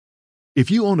If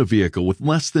you own a vehicle with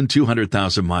less than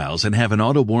 200,000 miles and have an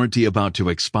auto warranty about to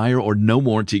expire or no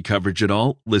warranty coverage at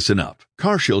all, listen up.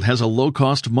 CarShield has a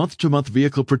low-cost month-to-month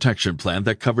vehicle protection plan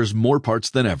that covers more parts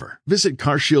than ever. Visit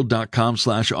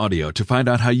carshield.com/audio to find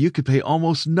out how you could pay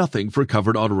almost nothing for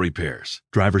covered auto repairs.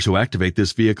 Drivers who activate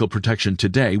this vehicle protection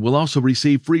today will also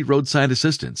receive free roadside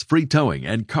assistance, free towing,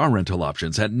 and car rental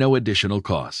options at no additional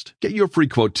cost. Get your free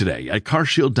quote today at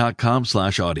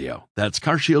carshield.com/audio. That's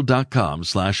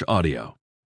carshield.com/audio.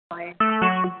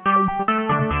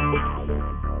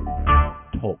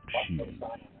 Talk show.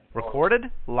 Recorded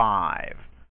live.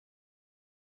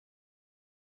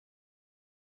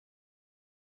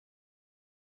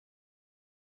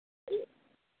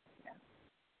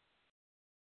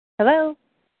 Hello.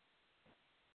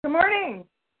 Good morning.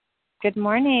 Good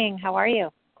morning. How are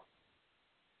you?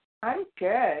 I'm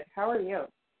good. How are you?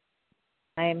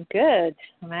 I'm good.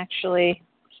 I'm actually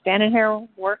standing here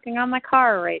working on my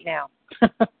car right now.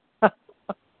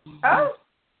 Oh.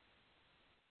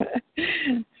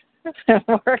 I'm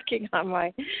working on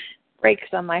my brakes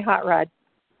on my hot rod.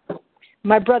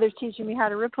 My brother's teaching me how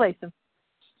to replace them.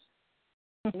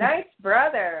 Nice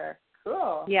brother.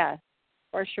 Cool. Yeah,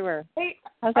 for sure. Hey,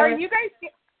 are you guys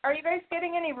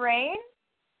getting any rain?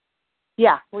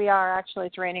 Yeah, we are actually.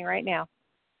 It's raining right now.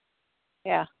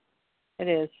 Yeah, it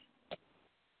is.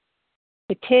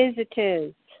 It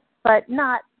is. But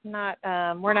not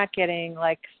we're not getting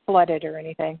like flooded or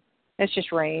anything. It's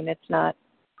just rain. It's not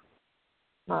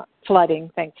flooding,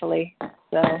 thankfully.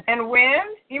 So. And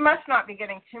wind? You must not be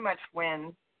getting too much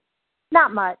wind.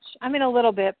 Not much. I mean, a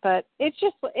little bit, but it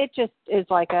just is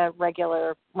like a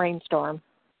regular rainstorm.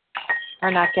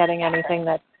 We're not getting anything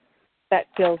that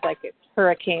feels like it's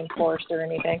hurricane force or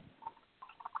anything.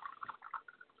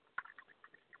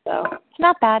 So it's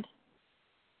not bad.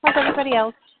 How's everybody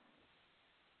else?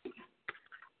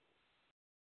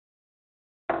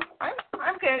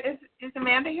 I'm good. Is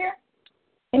Amanda here?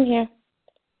 I'm here.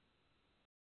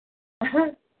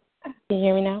 Can you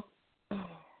hear me now?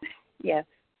 Yes.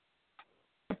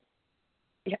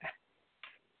 Yeah.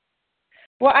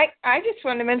 Well, I just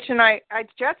wanted to mention I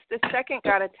just this second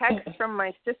got a text from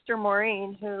my sister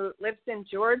Maureen, who lives in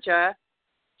Georgia.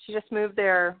 She just moved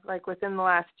there like within the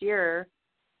last year.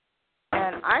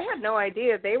 And I had no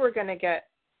idea they were going to get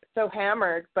so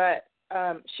hammered, but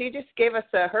she just gave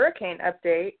us a hurricane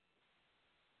update.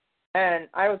 And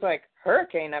I was like,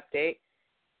 hurricane update?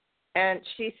 And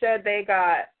she said they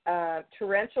got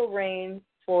torrential rain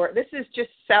this is just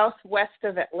southwest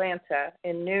of Atlanta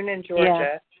in Noonan,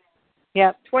 Georgia.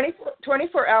 Yeah. Yep.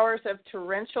 24 hours of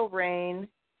torrential rain.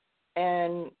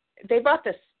 And they bought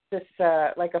this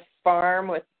like a farm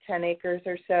with 10 acres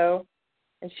or so.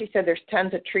 And she said there's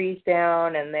tons of trees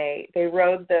down, and they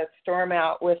rode the storm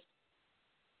out with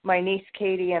my niece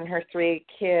Katie and her 3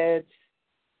 kids.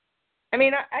 I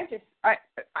mean, I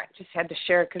just had to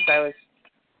share it because I was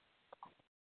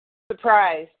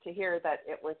surprised to hear that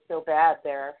it was so bad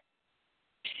there.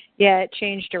 Yeah, it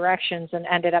changed directions and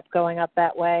ended up going up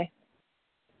that way.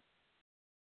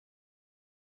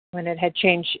 When it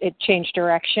changed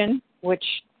direction, which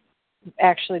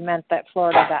actually meant that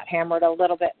Florida got hammered a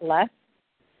little bit less.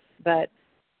 But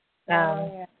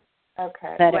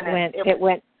okay. That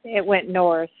it went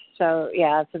north, so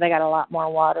they got a lot more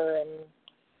water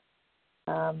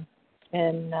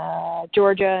in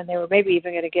Georgia, and they were maybe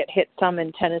even going to get hit some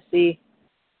in Tennessee.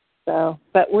 So,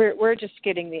 but we're just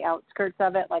getting the outskirts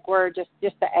of it, like we're just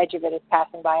the edge of it is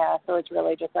passing by us, so it's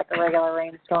really just like a regular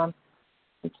rainstorm.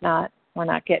 We're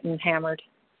not getting hammered.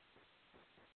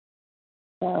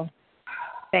 So,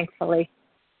 thankfully.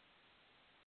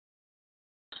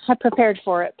 I prepared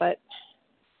for it, but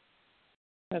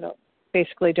I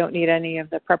basically don't need any of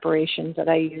the preparations that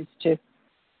I use to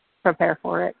prepare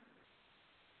for it.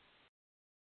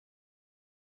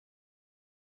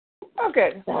 Oh,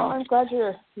 good. Well, I'm glad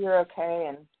you're okay.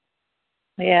 And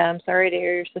yeah, I'm sorry to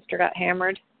hear your sister got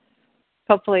hammered.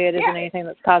 Hopefully, it isn't anything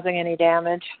that's causing any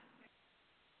damage.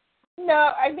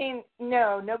 No, I mean,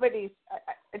 no, nobody's.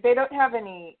 They don't have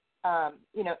any,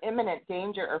 imminent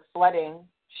danger or flooding.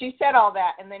 She said all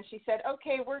that, and then she said,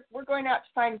 "Okay, we're going out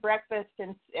to find breakfast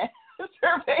and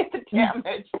survey the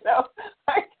damage." So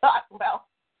I thought, well,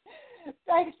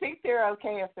 I think they're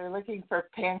okay if they're looking for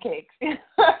pancakes.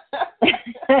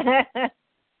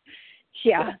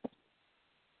 Yeah.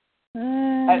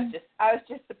 I was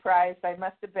just surprised. I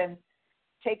must have been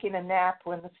taking a nap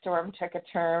when the storm took a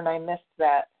turn. I missed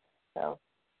that. So.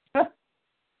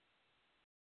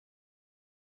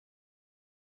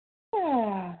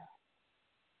 Well,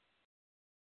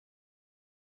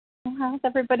 how's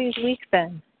everybody's week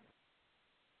been?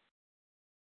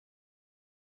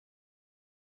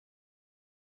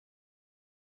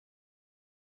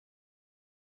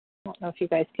 don't know if you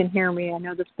guys can hear me. I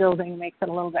know this building makes it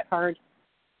a little bit hard.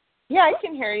 Yeah, I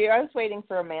can hear you. I was waiting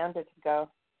for Amanda to go.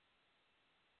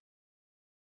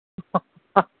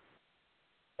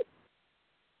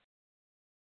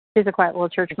 She's a quiet little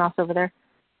church mouse over there.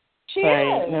 She Sorry,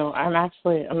 is. no, I'm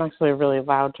actually a really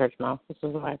loud church mouse. This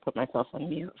is why I put myself on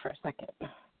mute for a second.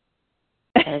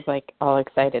 I was like all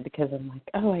excited because I'm like,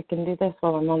 oh, I can do this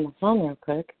while I'm on the phone real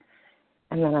quick.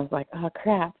 And then I was like, oh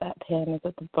crap, that pan is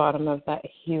at the bottom of that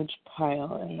huge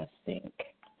pile in the sink.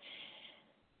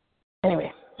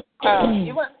 Anyway.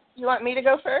 You want me to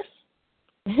go first?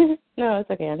 No, it's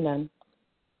okay, I'm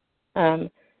done.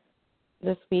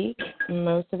 This week,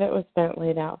 most of it was spent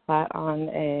laid out flat on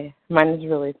mine is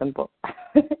really simple.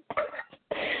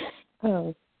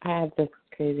 I had this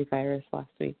crazy virus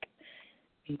last week,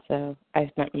 and so I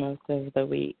spent most of the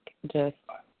week just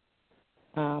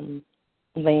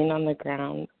laying on the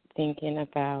ground thinking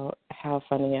about how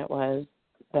funny it was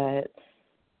that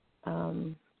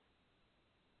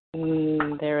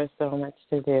there was so much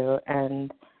to do,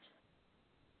 and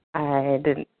I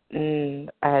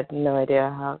had no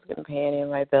idea how I was going to pay any of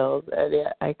my bills, and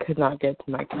yet I could not get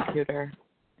to my computer.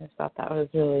 I thought that was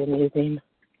really amusing.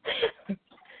 I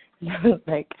was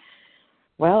like,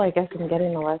 well, I guess I'm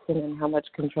getting a lesson in how much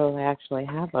control I actually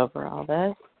have over all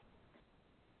this.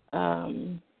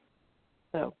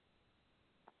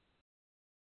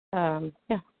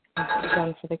 Yeah, I'm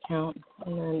done for the count.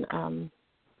 And then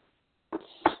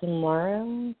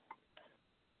tomorrow,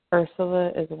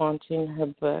 Ursula is launching her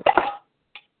book,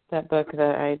 that book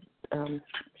that I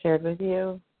shared with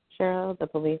you, Cheryl, The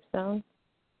Belief Zone.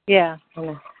 Yeah.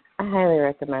 And I highly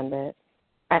recommend it.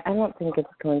 I don't think it's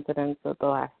a coincidence that the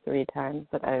last 3 times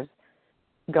that I've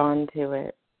gone to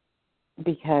it,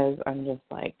 because I'm just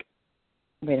like,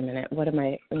 wait a minute, what am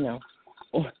I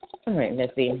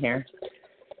missing here?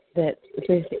 That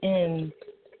within,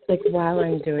 like while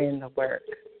I'm doing the work,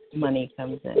 money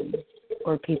comes in,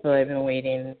 or people I've been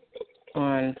waiting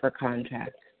on for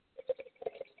contracts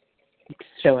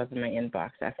show up in my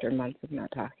inbox after months of not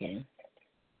talking.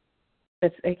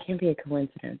 It can't be a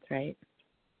coincidence, right?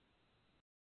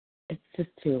 It's just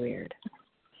too weird.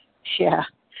 Yeah.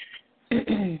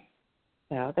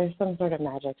 So there's some sort of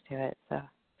magic to it. So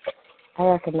I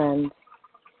recommend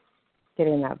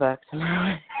getting that book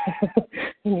tomorrow.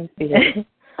 You need to see it.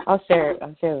 I'll share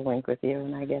the link with you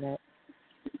when I get it.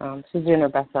 She's doing her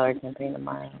bestseller campaign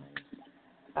tomorrow.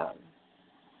 And,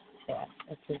 yeah,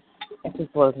 it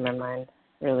just blows my mind,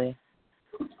 really.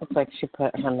 It's like she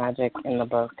put her magic in the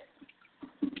book.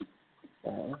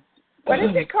 So, what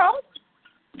is it called?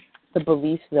 The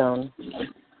Belief Zone.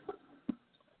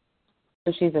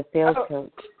 So she's a sales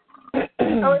coach.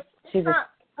 It's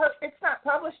not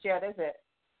published yet, is it?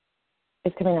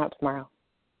 It's coming out tomorrow.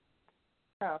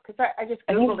 Oh, because I just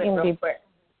Googled it real quick.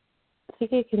 I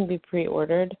think it can be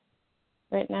pre-ordered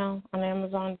right now on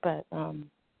Amazon, but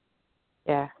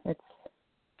yeah, it's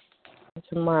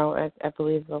tomorrow. I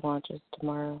believe the launch is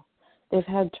tomorrow. They've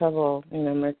had trouble,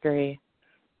 Mercury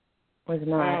was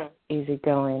not easy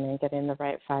going and getting the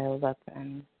right files up,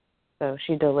 and so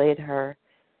she delayed her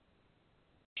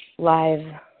live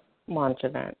launch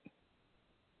event.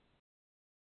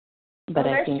 But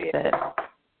I think that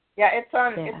it's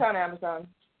on Amazon.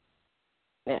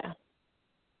 Yeah.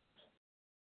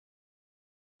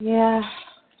 Yeah.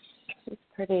 She's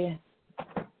pretty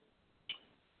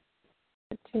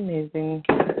amazing.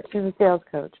 She's a sales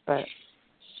coach, but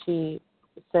she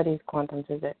studies quantum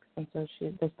physics, and so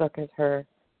this book is her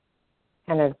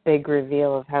kind of big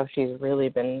reveal of how she's really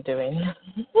been doing.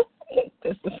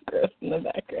 This is gross in the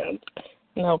background,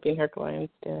 and helping her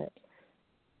clients do it.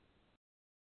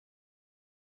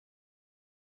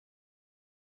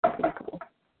 Pretty cool.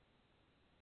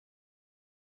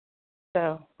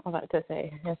 So, all that to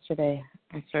say, yesterday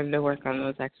I started to work on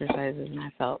those exercises, and I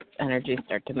felt energy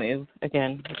start to move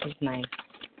again, which is nice.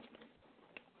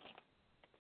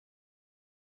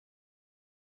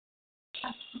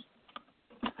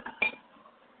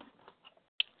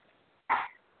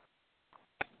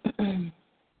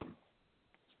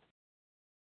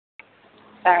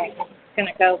 Sorry, I'm going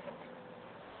to go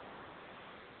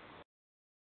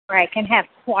where I can have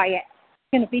quiet.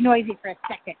 It's going to be noisy for a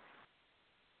second.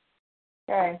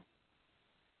 Okay.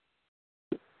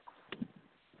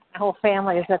 My whole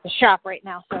family is at the shop right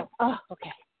now, so,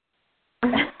 okay.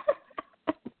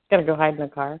 Gotta go hide in the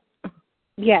car.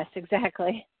 Yes,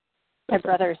 exactly. My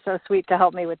brother is so sweet to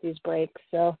help me with these breaks,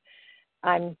 so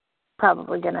I'm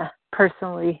probably going to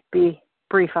personally be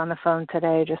brief on the phone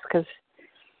today just because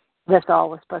this all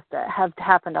was supposed to have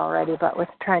happened already, but with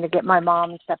trying to get my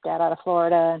mom and stepdad out of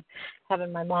Florida and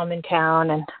having my mom in town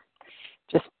and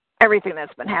just everything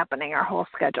that's been happening, our whole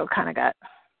schedule kind of got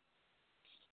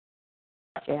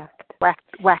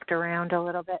whacked around a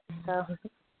little bit. So,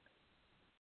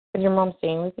 is your mom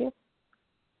staying with you?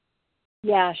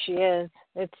 Yeah, she is.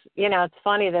 It's it's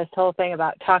funny, this whole thing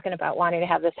about talking about wanting to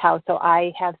have this house so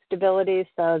I have stability.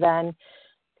 So then,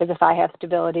 because if I have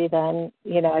stability, then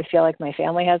I feel like my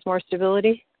family has more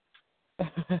stability.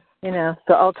 So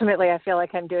ultimately, I feel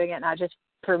like I'm doing it not just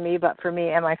for me, but for me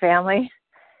and my family.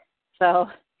 So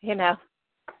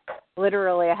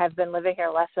literally, I have been living here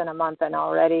less than a month, and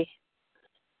already,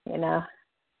 I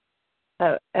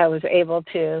was able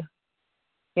to,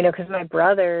 because my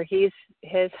brother, he's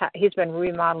been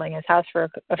remodeling his house for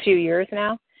a few years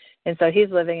now, and so he's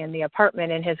living in the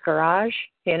apartment in his garage.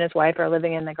 He and his wife are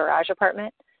living in the garage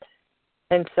apartment,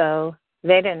 and so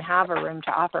they didn't have a room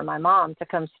to offer my mom to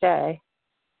come stay,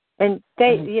 and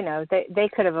they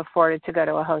could have afforded to go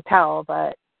to a hotel,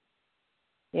 but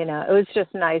it was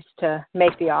just nice to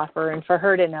make the offer and for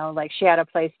her to know like she had a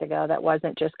place to go that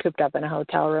wasn't just cooped up in a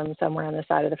hotel room somewhere on the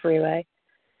side of the freeway.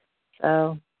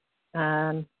 So,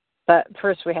 but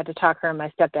first we had to talk her and my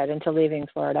stepdad into leaving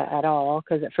Florida at all,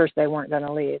 because at first they weren't going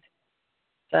to leave.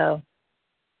 So,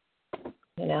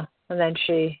 and then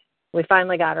we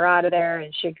finally got her out of there,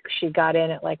 and she got in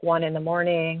at like 1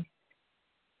 a.m.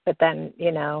 But then,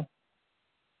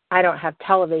 I don't have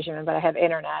television, but I have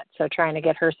internet, so trying to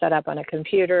get her set up on a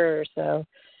computer so,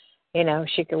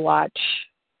 she could watch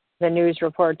the news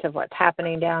reports of what's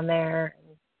happening down there,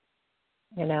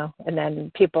 and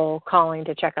then people calling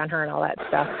to check on her and all that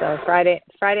stuff. So Friday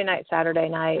night, Saturday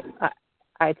night,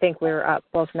 I think we were up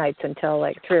both nights until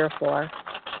like 3 or 4,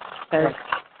 because,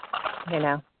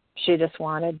 she just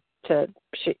wanted to,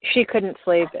 she couldn't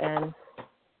sleep, and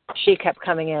she kept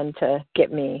coming in to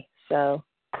get me. So,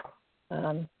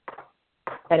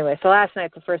 anyway, so last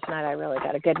night, the first night, I really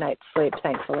got a good night's sleep,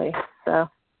 thankfully. So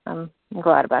I'm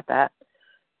glad about that.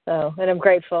 So, and I'm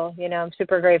grateful, I'm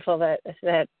super grateful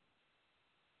that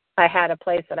I had a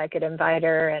place that I could invite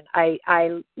her. And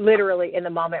I literally, in the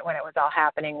moment when it was all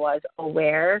happening, was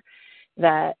aware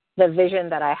that the vision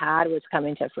that I had was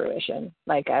coming to fruition.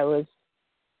 Like I was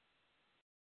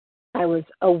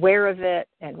aware of it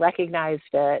and recognized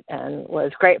it and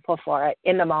was grateful for it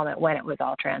in the moment when it was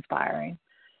all transpiring.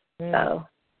 So,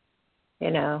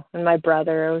 and my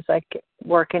brother was like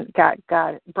working,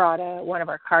 brought one of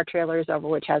our car trailers over,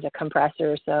 which has a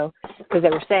compressor. So, because they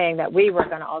were saying that we were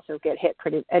going to also get hit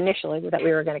initially that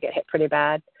we were going to get hit pretty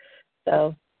bad.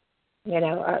 So,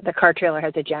 the car trailer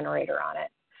has a generator on it.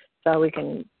 So we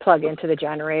can plug into the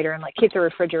generator and like keep the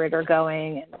refrigerator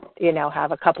going and,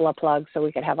 have a couple of plugs so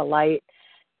we could have a light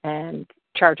and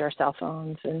charge our cell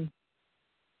phones and,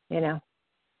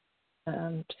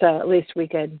 so at least we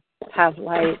could have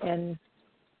light and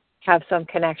have some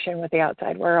connection with the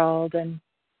outside world and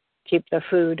keep the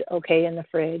food okay in the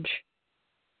fridge.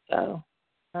 So,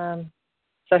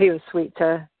 so he was sweet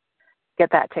to get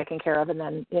that taken care of. And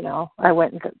then, I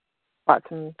went and bought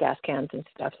some gas cans and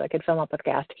stuff so I could fill them up with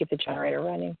gas to keep the generator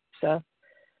running. So,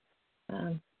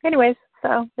 anyways,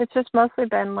 so it's just mostly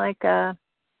been like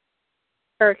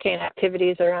hurricane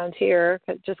activities around here,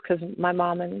 just because my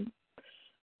mom and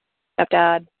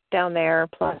stepdad down there,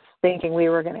 plus thinking we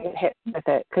were going to get hit with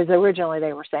it, because originally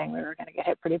they were saying we were going to get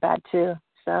hit pretty bad too.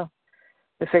 So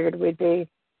we figured we'd be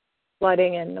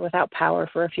flooding and without power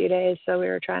for a few days, so we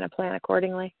were trying to plan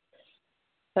accordingly.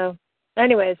 So,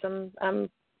 anyways, I'm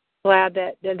glad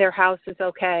that their house is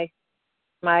okay.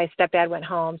 My stepdad went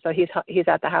home, so he's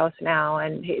at the house now,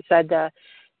 and he said the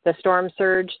storm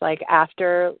surge, like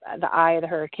after the eye of the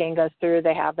hurricane goes through,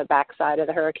 they have the backside of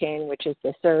the hurricane, which is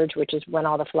the surge, which is when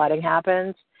all the flooding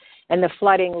happens. And the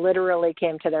flooding literally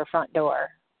came to their front door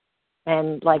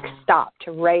and like stopped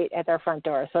right at their front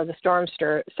door. So the storm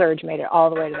surge made it all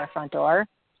the way to their front door,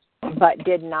 but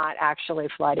did not actually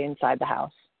flood inside the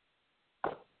house.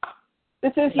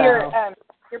 This is your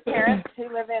parents who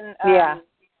live in yeah.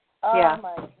 Oh yeah.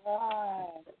 my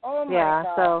God. Oh my yeah.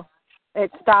 God. So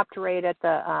it stopped right at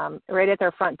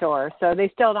their front door. So they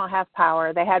still don't have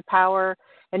power. They had power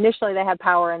initially. They had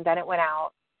power, and then it went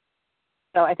out.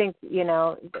 So I think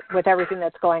with everything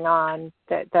that's going on,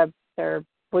 that they're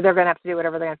going to have to do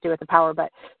whatever they have to do with the power.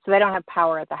 But so they don't have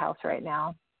power at the house right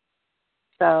now.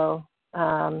 So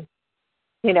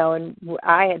and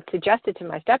I had suggested to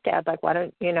my stepdad, like, why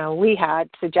don't we had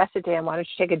suggested to him, why don't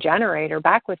you take a generator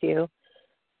back with you?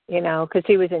 Because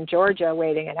he was in Georgia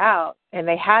waiting it out, and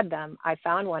they had them. I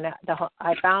found one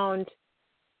I found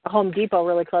a Home Depot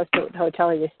really close to the hotel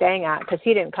he was staying at, because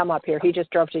he didn't come up here. He just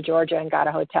drove to Georgia and got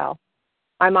a hotel.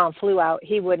 My mom flew out.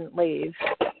 He wouldn't leave.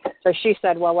 So she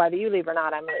said, well, whether you leave or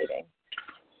not, I'm leaving.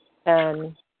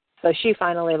 And So she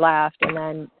finally left, and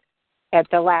then at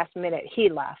the last minute, he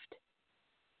left.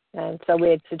 And so we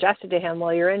had suggested to him,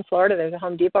 well, you're in Florida. There's a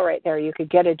Home Depot right there. You could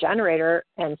get a generator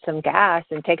and some gas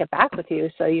and take it back with you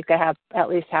so you could at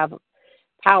least have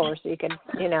power so you could,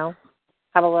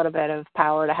 have a little bit of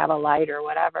power to have a light or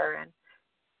whatever. And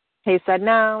he said,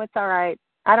 no, it's all right.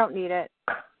 I don't need it.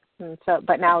 And so,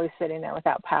 but now he's sitting there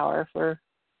without power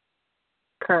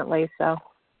currently. So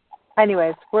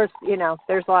anyways, there's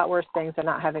a lot worse things than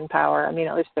not having power. I mean,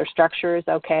 at least their structure is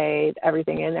okay.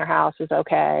 Everything in their house is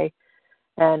okay.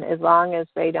 And as long as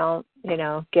they don't,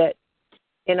 get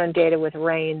inundated with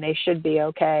rain, they should be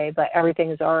okay. But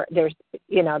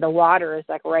the water is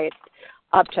like right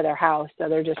up to their house. So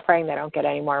they're just praying they don't get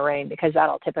any more rain because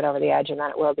that'll tip it over the edge and then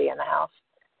it will be in the house.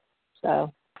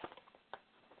 So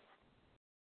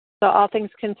all things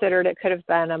considered, it could have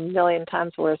been a million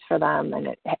times worse for them,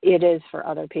 and it is for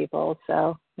other people.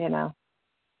 So,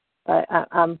 but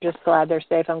I'm just glad they're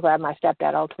safe. I'm glad my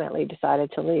stepdad ultimately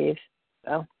decided to leave.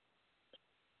 So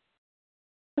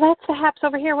that's the haps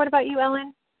over here. What about you,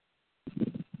 Ellen?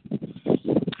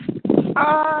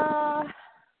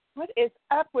 What is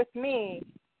up with me?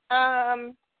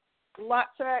 Lots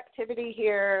of activity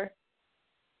here.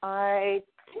 I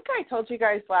think I told you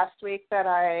guys last week that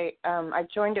I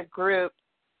joined a group.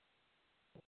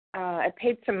 I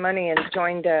paid some money and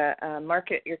joined a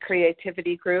Market Your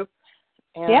Creativity group.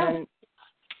 And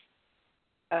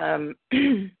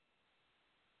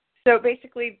so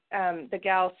basically the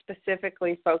gal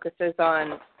specifically focuses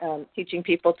on teaching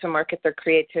people to market their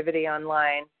creativity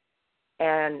online.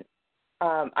 And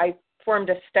I formed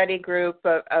a study group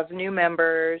of new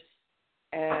members,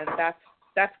 and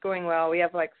that's going well. We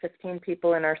have like 15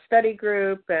 people in our study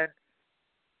group, and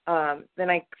then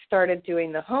I started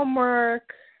doing the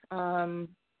homework. I'm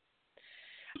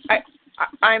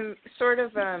sort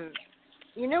of,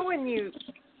 when you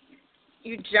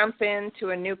jump into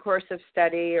a new course of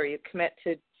study, or you commit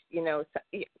to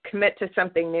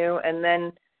something new, and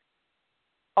then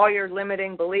all your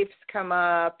limiting beliefs come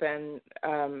up, and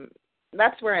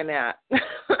that's where I'm at.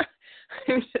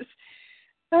 I'm just,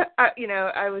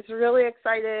 I was really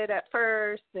excited at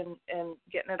first and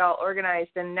getting it all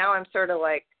organized, and now I'm sort of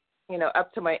like,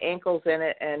 up to my ankles in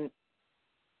it, and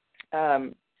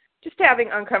just having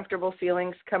uncomfortable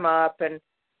feelings come up, and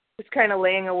just kind of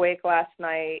laying awake last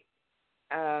night.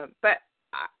 But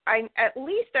I at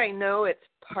least I know it's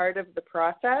part of the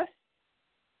process.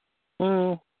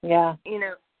 Yeah.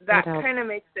 That kind of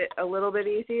makes it a little bit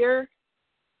easier.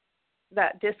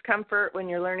 That discomfort when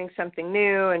you're learning something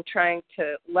new and trying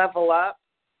to level up.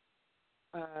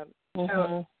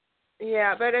 So,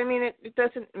 yeah, but I mean, it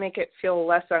doesn't make it feel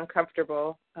less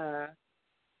uncomfortable.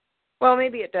 Well,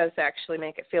 maybe it does actually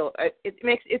make it feel.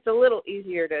 It's a little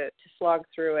easier to slog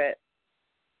through it.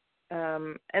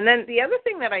 And then the other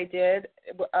thing that I did,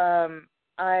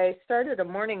 I started a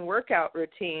morning workout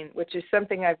routine, which is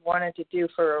something I've wanted to do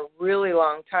for a really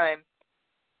long time.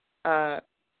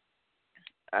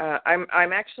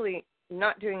 I'm actually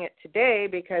not doing it today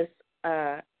because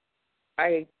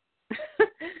I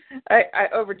I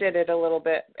overdid it a little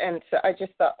bit, and so I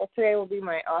just thought, well, today will be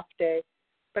my off day.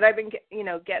 But I've been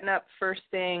getting up first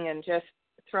thing and just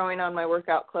throwing on my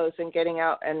workout clothes and getting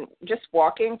out and just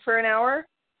walking for an hour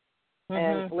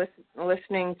and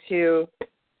listening to.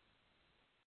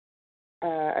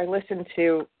 I listened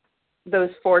to those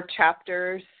 4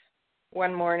 chapters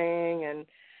one morning, and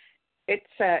it's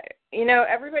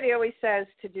everybody always says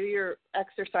to do your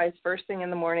exercise first thing in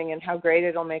the morning and how great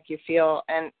it'll make you feel,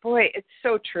 and boy, it's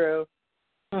so true.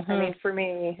 I mean, for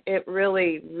me, it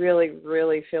really, really,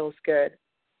 really feels good.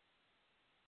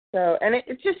 So, and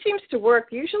it just seems to work.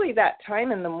 Usually that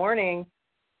time in the morning,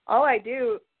 all I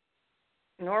do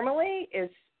normally is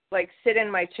like sit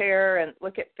in my chair and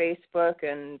look at Facebook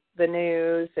and the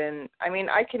news, and I mean,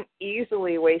 I can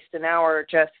easily waste an hour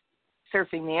just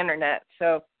surfing the internet.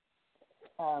 So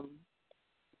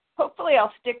hopefully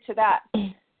I'll stick to that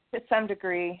to some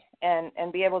degree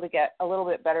and be able to get a little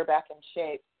bit better back in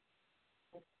shape.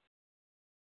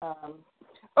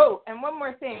 And one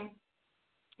more thing.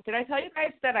 Did I tell you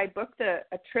guys that I booked a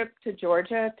trip to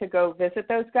Georgia to go visit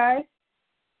those guys?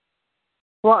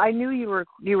 Well, I knew you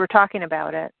were talking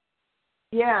about it.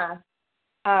 Yeah.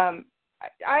 I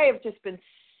have just been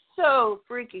so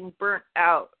freaking burnt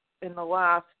out in the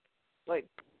last,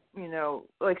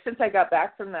 since I got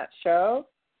back from that show.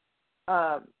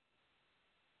 And,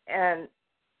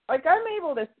 I'm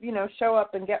able to, show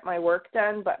up and get my work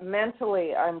done, but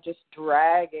mentally I'm just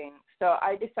dragging. So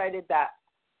I decided that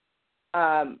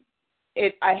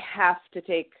I have to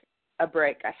take a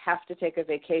break. I have to take a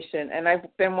vacation. And I've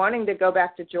been wanting to go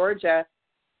back to Georgia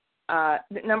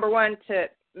number one, to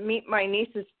meet my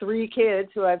niece's 3 kids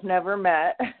who I've never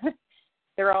met.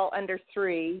 They're all under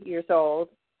 3 years old.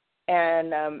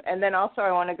 And then also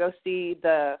I want to go see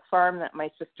the farm that my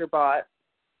sister bought.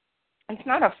 It's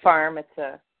not a farm, it's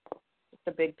a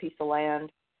big piece of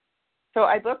land. So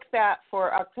I booked that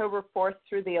for October 4th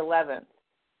through the 11th.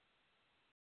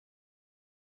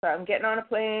 So I'm getting on a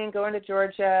plane, going to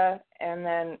Georgia, and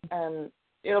then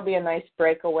it'll be a nice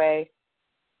breakaway.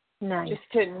 Nice. Just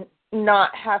to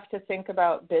not have to think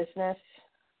about business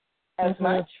as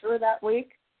much for that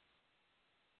week.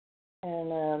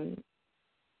 And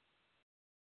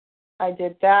I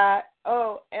did that.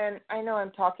 Oh, and I know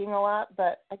I'm talking a lot,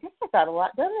 but I guess I got a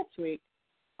lot done this week.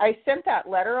 I sent that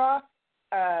letter off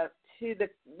to the,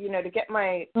 to get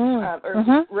my,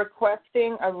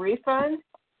 requesting a refund.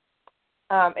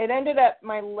 It ended up,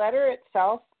 my letter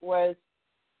itself was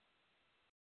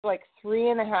like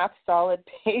 3.5 solid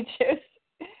pages.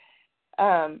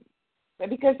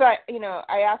 Because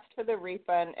I asked for the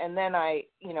refund, and then I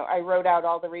wrote out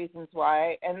all the reasons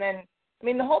why. And then,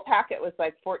 the whole packet was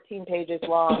like 14 pages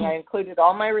long. I included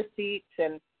all my receipts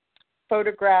and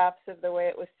photographs of the way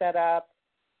it was set up.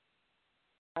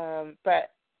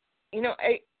 But,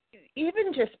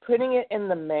 even just putting it in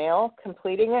the mail,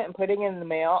 completing it and putting it in the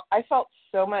mail, I felt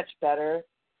so much better.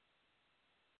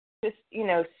 Just,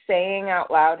 saying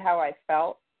out loud how I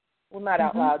felt. Well, not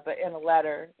out loud, but in a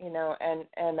letter,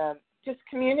 and just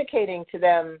communicating to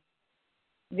them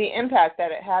the impact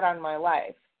that it had on my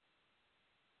life.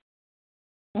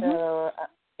 So,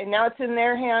 and now it's in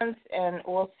their hands, and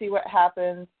we'll see what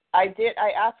happens. I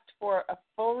asked for a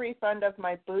full refund of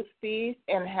my booth fees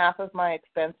and half of my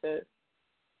expenses.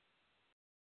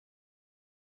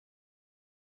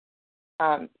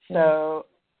 So,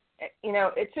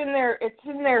 it's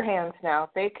in their hands now.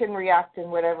 They can react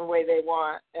in whatever way they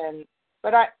want,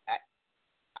 but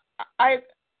I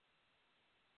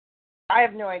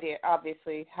have no idea,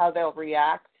 obviously, how they'll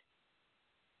react.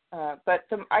 But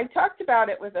I talked about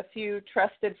it with a few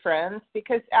trusted friends,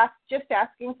 because just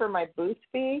asking for my booth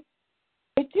fee,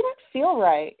 it didn't feel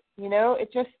right,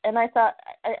 It just, and I thought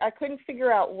I couldn't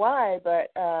figure out why, but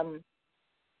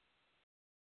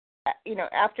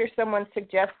after someone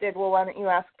suggested, well, why don't you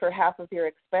ask for half of your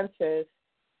expenses?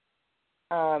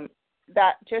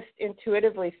 That just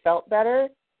intuitively felt better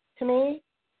to me.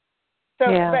 So,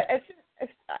 yeah. But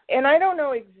and I don't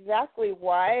know exactly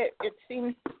why. It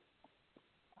seems,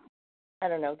 I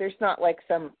don't know, there's not like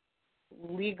some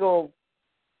legal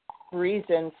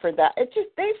reason for that. It just,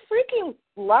 they freaking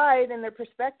lied in their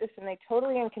prospectus, and they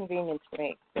totally inconvenienced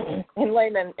me in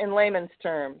layman's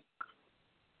terms.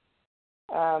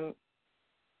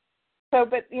 So,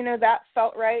 but, that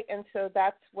felt right, and so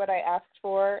that's what I asked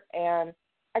for, and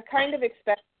I kind of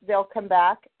expect they'll come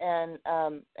back and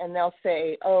they'll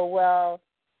say, oh, well,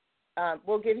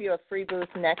 we'll give you a free booth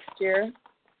next year.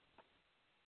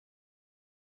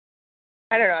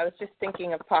 I don't know, I was just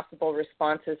thinking of possible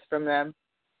responses from them.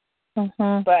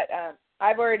 But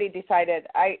I've already decided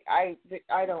I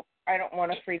don't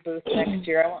want a free booth next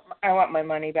year. I want my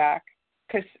money back,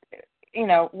 because,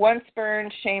 once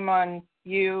burned, shame on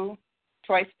you.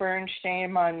 Twice burned,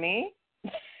 shame on me.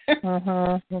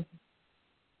 So,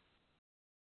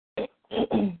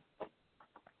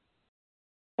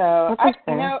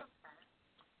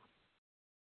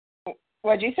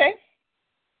 what'd you say?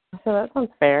 So that sounds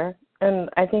fair.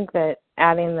 And I think that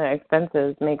adding the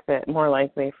expenses makes it more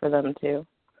likely for them to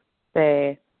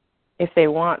say, if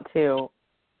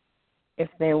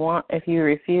you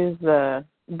refuse the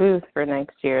booth for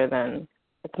next year, then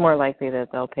it's more likely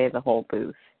that they'll pay the whole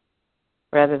booth,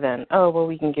 rather than, oh, well,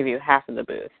 we can give you half of the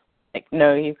booth. Like,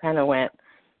 no, you kind of went,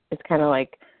 it's kind of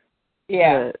like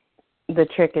the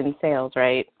trick in sales,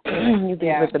 right? You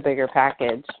leave with the bigger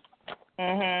package.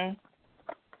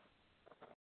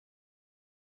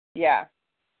 Yeah.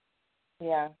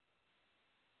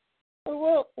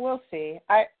 We'll see.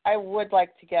 I would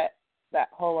like to get that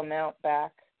whole amount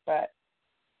back, but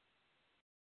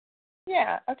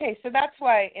yeah. Okay, so that's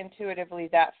why intuitively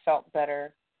that felt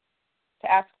better,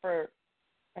 to ask for.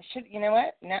 I should. You know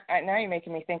what? Now you're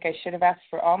making me think I should have asked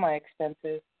for all my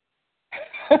expenses.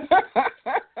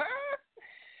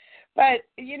 But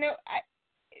and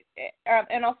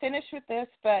I'll finish with this,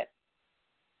 but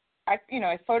I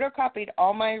photocopied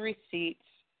all my receipts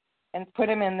and put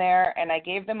them in there, and I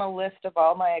gave them a list of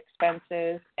all my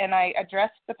expenses, and I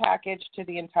addressed the package to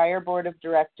the entire board of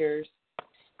directors,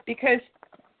 because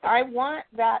I want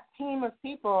that team of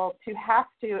people to have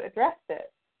to address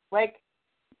it. Like,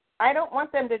 I don't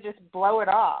want them to just blow it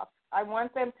off. I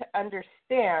want them to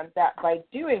understand that by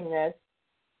doing this,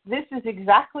 this is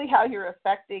exactly how you're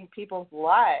affecting people's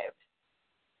lives,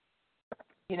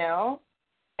 you know?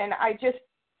 And I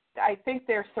think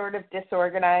they're sort of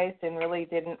disorganized and really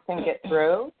didn't think it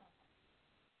through.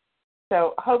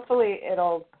 So hopefully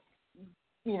it'll,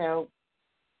 you know,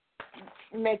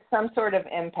 make some sort of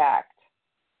impact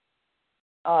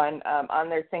on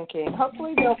their thinking.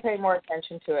 Hopefully they'll pay more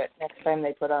attention to it next time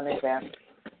they put on events.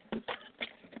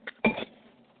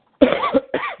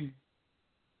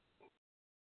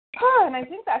 And I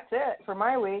think that's it for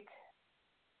my week.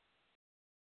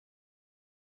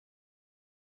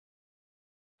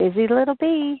 Busy little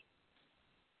bee.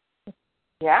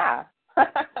 Yeah. I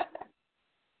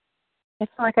feel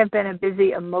like I've been a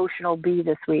busy emotional bee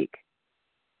this week.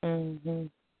 Mm-hmm.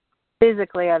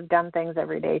 Physically, I've done things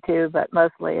every day too, but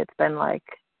mostly it's been like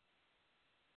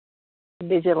a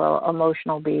busy little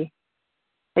emotional bee.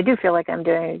 I do feel like I'm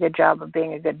doing a good job of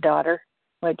being a good daughter,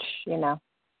 which, you know,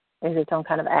 is its own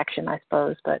kind of action, I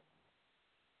suppose. But,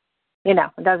 you know,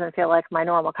 it doesn't feel like my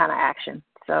normal kind of action.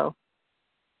 So,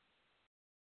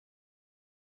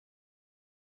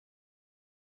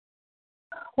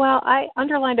 well, I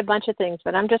underlined a bunch of things,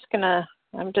 but I'm just gonna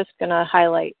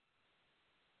highlight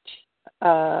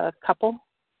a couple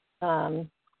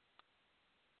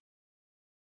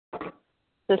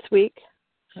this week.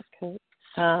 Okay.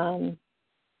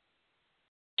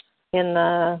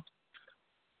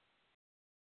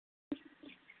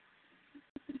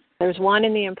 There's one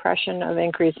in the impression of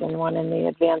increase and one in the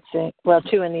advancing, well,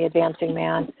 two in the advancing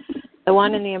man. The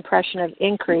one in the impression of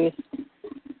increase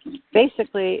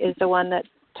basically is the one that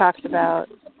talks about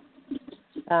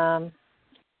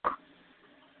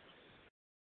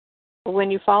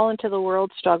when you fall into the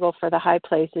world struggle for the high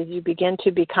places, you begin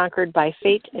to be conquered by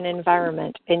fate and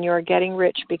environment, and your getting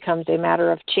rich becomes a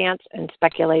matter of chance and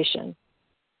speculation.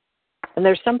 And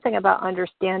there's something about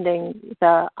understanding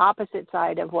the opposite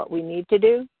side of what we need to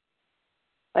do.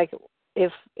 Like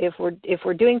if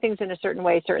we're doing things in a certain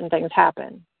way, certain things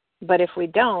happen. But if we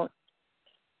don't,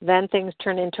 then things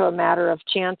turn into a matter of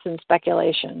chance and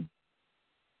speculation.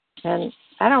 And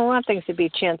I don't want things to be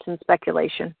chance and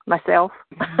speculation myself.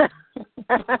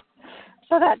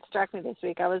 So that struck me this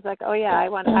week. I was like, oh yeah,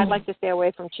 I'd like to stay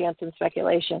away from chance and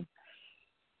speculation.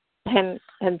 And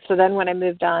so then when I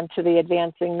moved on to the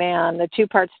advancing man, the two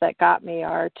parts that got me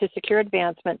are to secure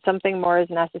advancement, something more is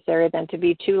necessary than to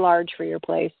be too large for your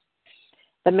place.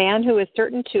 The man who is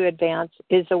certain to advance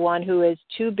is the one who is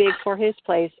too big for his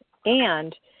place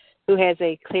and who has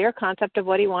a clear concept of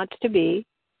what he wants to be,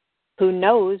 who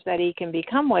knows that he can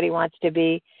become what he wants to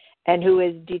be, and who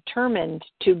is determined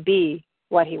to be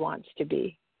what he wants to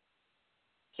be.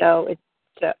 So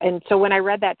so when I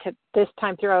read that this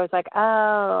time through, I was like, oh,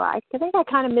 I think I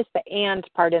kind of missed the and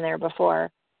part in there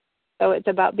before. So it's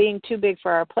about being too big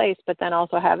for our place, but then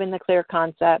also having the clear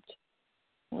concept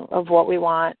of what we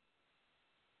want,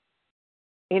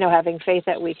 you know, having faith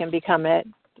that we can become it,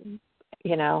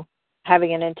 you know,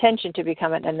 having an intention to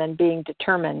become it, and then being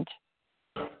determined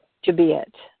to be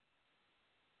it.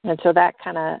 And so that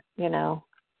kind of, you know,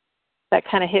 that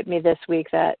kind of hit me this week,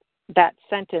 that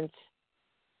sentence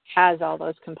has all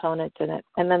those components in it.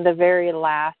 And then the very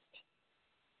last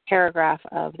paragraph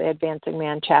of the Advancing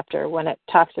Man chapter, when it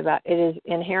talks about it is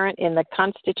inherent in the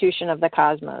constitution of the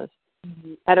cosmos.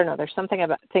 Mm-hmm. I don't know, there's something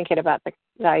about thinking about the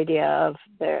idea of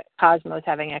the cosmos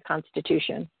having a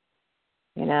constitution,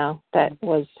 you know, that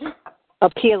was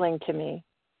appealing to me.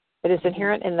 It is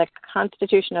inherent in the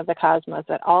constitution of the cosmos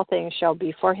that all things shall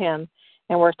be for him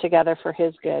and work together for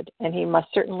his good, and he must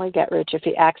certainly get rich if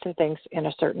he acts and thinks in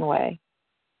a certain way.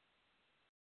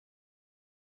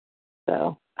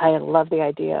 So I love the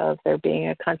idea of there being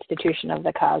a constitution of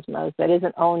the cosmos that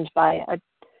isn't owned by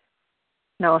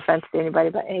no offense to anybody,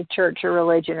 but any church or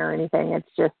religion or anything. It's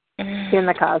just in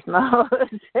the cosmos.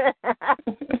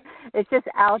 It's just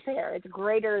out there. It's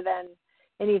greater than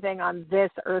anything on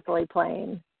this earthly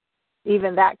plane.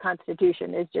 Even that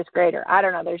constitution is just greater. I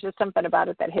don't know. There's just something about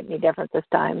it that hit me different this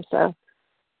time. So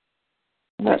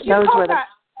would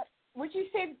you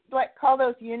say, like, call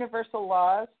those universal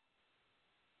laws?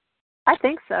 I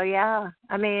think so, yeah.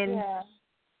 I mean, yeah.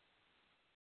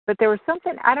 But there was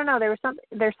something, I don't know,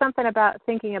 there's something about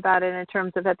thinking about it in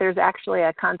terms of that there's actually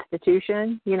a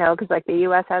constitution, you know, because like the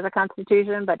U.S. has a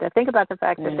constitution, but to think about the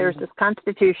fact that there's this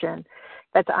constitution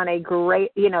that's on a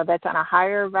that's on a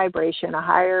higher vibration, a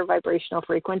higher vibrational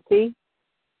frequency,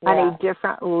 on a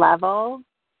different level,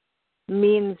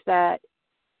 means that,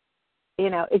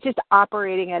 you know, it's just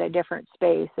operating at a different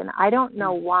space. And I don't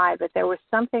know why, but there was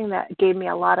something that gave me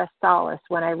a lot of solace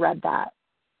when I read that.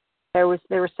 There was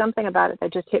something about it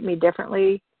that just hit me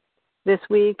differently this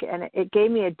week, and it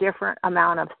gave me a different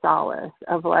amount of solace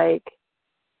of like,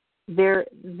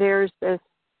 there's this,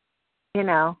 you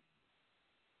know,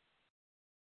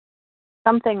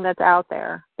 something that's out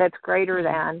there that's greater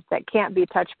than, that can't be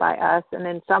touched by us. And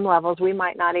in some levels, we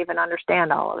might not even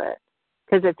understand all of it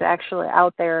because it's actually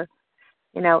out there,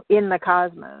 you know, in the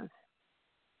cosmos.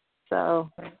 So.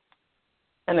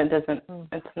 And it doesn't,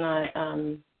 it's not,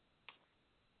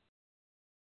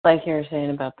 like you were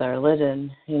saying about the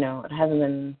religion, you know, it hasn't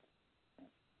been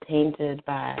tainted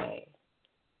by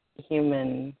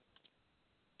human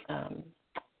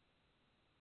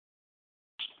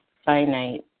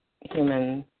finite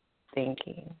human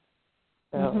thinking.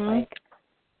 So, like,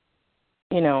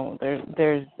 you know,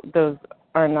 there's those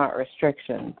are not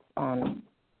restrictions on.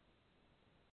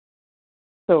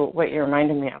 So what you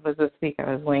reminded me of was this week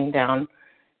I was laying down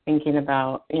thinking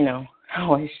about, you know,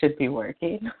 how I should be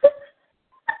working.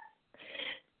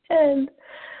 And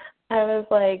I was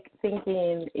like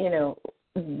thinking, you know,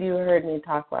 you heard me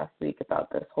talk last week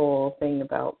about this whole thing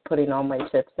about putting all my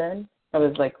chips in. I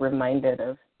was like reminded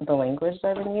of the language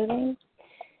I've been using.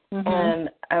 And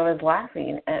I was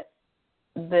laughing at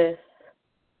this,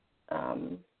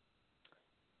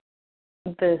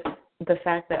 the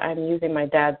fact that I'm using my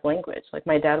dad's language. Like,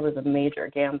 my dad was a major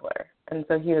gambler, and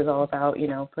so he was all about, you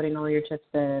know, putting all your chips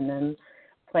in and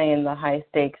playing the high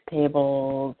stakes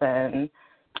tables and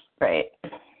right.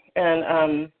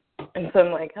 And so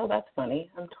I'm like, oh, that's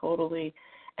funny. I'm totally.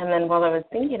 And then while I was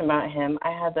thinking about him, I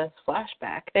had this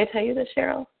flashback. Did I tell you this,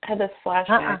 Cheryl? I had this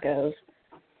flashback of,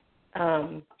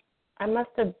 I must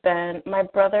have been, my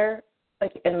brother,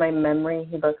 like in my memory,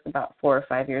 he looks about 4 or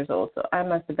 5 years old, so I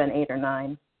must have been 8 or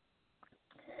 9.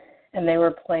 And they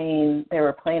were playing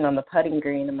on the putting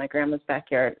green in my grandma's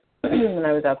backyard, and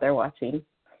I was out there watching.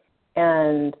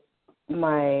 And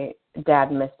my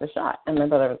dad missed a shot, and my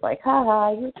brother was like,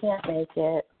 ha, you can't make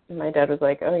it. And my dad was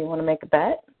like, oh, you want to make a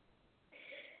bet?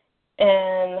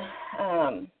 And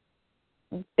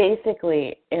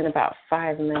basically in about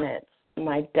 5 minutes,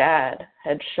 my dad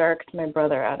had sharked my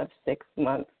brother out of 6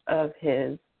 months of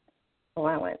his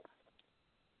allowance.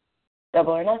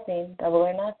 Double or nothing, double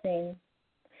or nothing.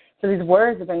 So these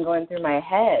words have been going through my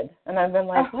head, and I've been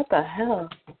like, what the hell?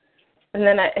 And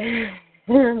then I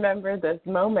remember this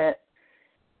moment,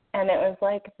 and it was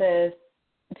like this,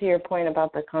 to your point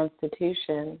about the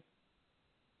Constitution,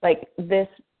 like this,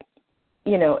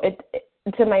 you know,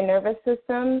 to my nervous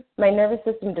system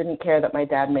didn't care that my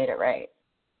dad made it right,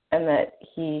 and that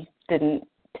he didn't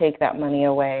take that money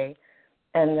away,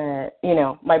 and that, you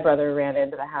know, my brother ran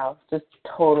into the house just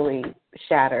totally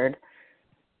shattered.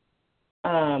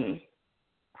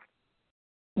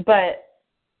 But,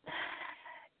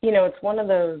 you know, it's one of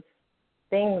those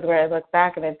things where I look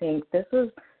back and I think as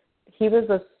a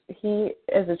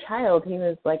child, he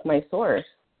was like my source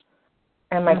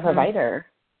and my provider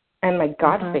and my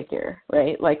God figure,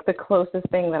 right? Like the closest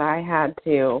thing that I had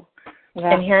to.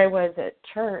 Yeah. And here I was at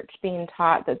church being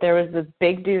taught that there was this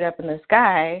big dude up in the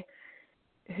sky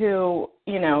who,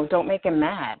 you know, don't make him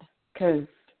mad because,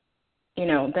 you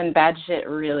know, then bad shit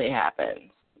really happens.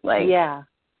 Like, yeah,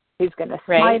 he's going to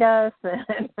smite us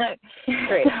and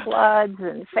create floods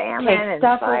and famine and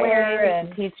stuff fire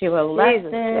and teach you a lesson.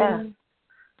 Jesus, yeah.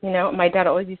 You know, my dad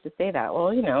always used to say that.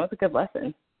 Well, you know, it's a good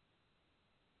lesson.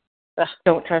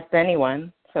 Don't trust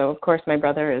anyone. So, of course, my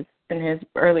brother is in his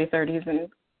early 30s and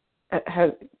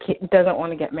doesn't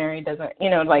want to get married, doesn't, you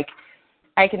know, like,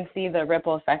 I can see the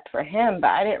ripple effect for him, but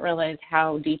I didn't realize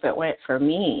how deep it went for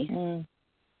me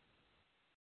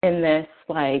in this,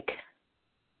 like,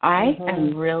 I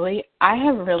have really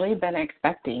been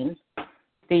expecting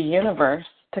the universe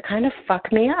to kind of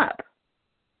fuck me up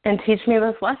and teach me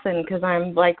this lesson because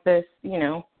I'm like this, you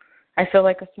know, I feel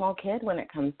like a small kid when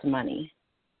it comes to money,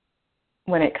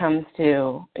 when it comes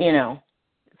to, you know,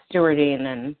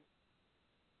 stewarding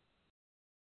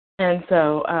and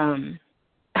so,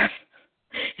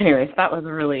 anyways, that was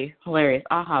a really hilarious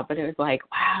aha, but it was like,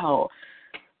 wow,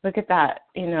 look at that,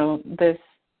 you know, this,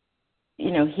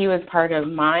 you know, he was part of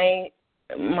my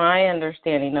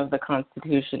understanding of the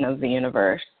Constitution of the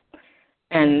universe.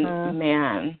 And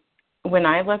man, when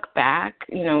I look back,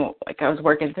 you know, like I was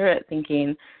working through it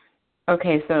thinking,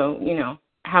 okay, so, you know,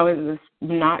 how is this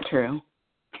not true?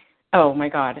 Oh my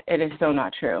God, it is so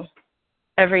not true.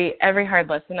 Every hard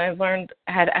lesson I've learned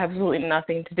had absolutely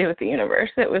nothing to do with the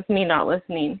universe. It was me not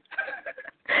listening.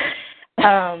 You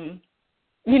know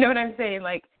what I'm saying?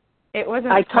 Like, it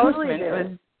wasn't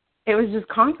punishment. It was just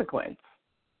consequence.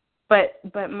 But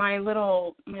my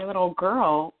little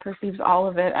girl perceives all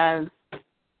of it as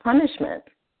punishment,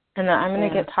 and that I'm going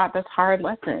to get taught this hard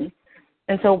lesson.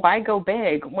 And so why go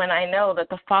big when I know that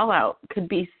the fallout could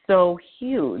be so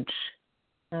huge?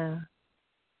 So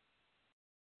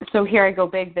here I go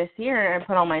big this year and I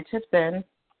put all my chips in.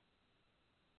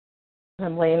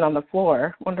 I'm laying on the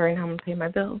floor wondering how I'm going to pay my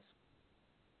bills.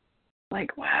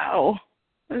 Like, wow,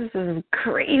 this is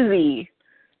crazy.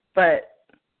 But,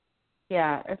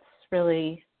 yeah, it's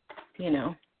really,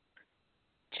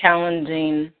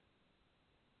 challenging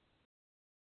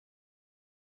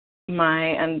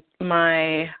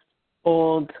my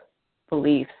old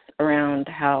beliefs around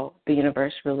how the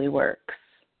universe really works,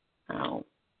 how,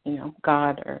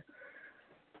 God or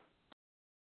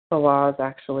the laws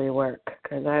actually work,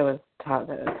 because I was taught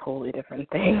that a totally different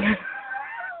thing.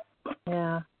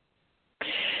 Yeah,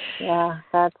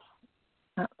 that's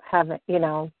having,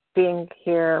 being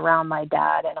here around my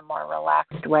dad in a more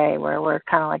relaxed way where we're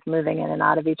kind of like moving in and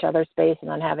out of each other's space, and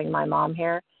then having my mom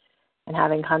here and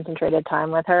having concentrated time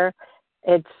with her,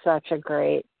 it's such a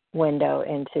great window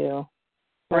into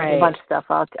a bunch of stuff.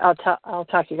 I'll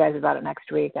talk to you guys about it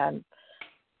next week. I'm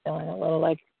feeling a little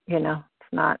like, it's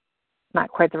not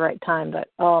quite the right time, but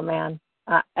oh man,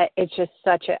 it's just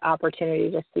such an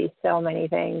opportunity to see so many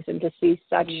things and to see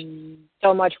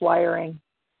so much wiring,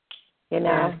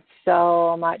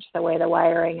 so much the way the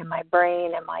wiring in my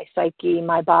brain and my psyche,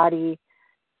 my body,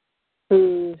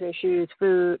 booze issues,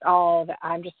 food, all of it.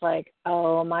 I'm just like,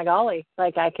 oh my golly,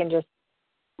 like I can just,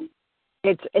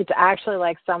 it's actually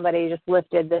like somebody just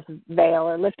lifted this veil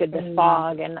or lifted this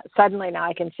fog, and suddenly now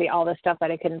I can see all this stuff that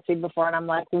I couldn't see before, and I'm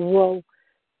like, whoa.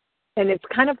 And it's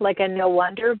kind of like a no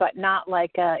wonder, but not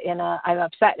like I'm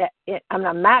upset. I'm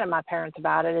not mad at my parents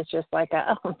about it. It's just like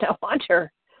oh, no wonder.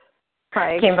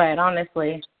 Like, came by it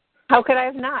honestly. How could I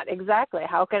have not? Exactly.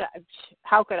 How could I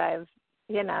have,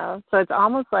 So it's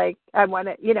almost like I want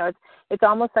to, it's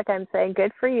almost like I'm saying,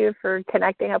 good for you for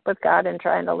connecting up with God and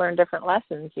trying to learn different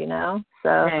lessons, So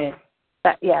right.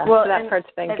 That part's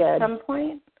been good.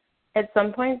 At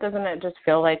some point, doesn't it just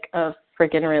feel like a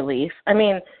freaking relief? I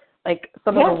mean, like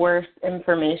some of the worst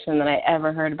information that I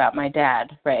ever heard about my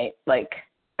dad, right? Like,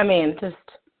 I mean, just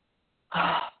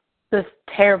this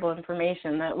terrible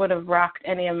information that would have rocked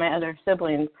any of my other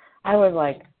siblings. I was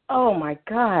like, oh my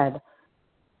God,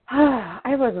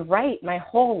 I was right my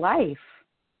whole life.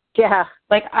 Yeah.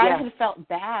 Like I had felt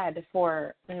bad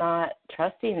for not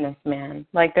trusting this man.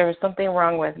 Like there was something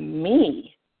wrong with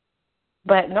me.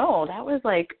 But no, that was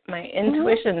like my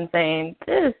intuition saying,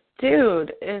 this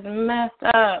dude is messed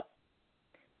up.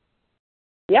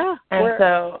 Yeah. And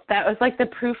so that was like the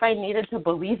proof I needed to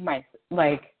believe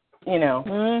Mhm.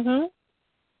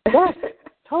 Yes,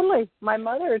 totally. My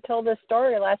mother told this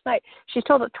story last night. She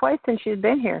told it twice since she's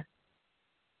been here.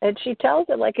 And she tells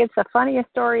it like it's the funniest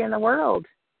story in the world.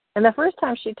 And the first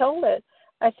time she told it,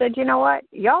 I said, you know what?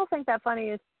 Y'all think that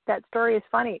story is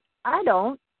funny. I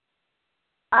don't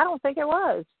think it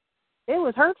was. It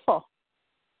was hurtful.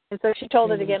 And so she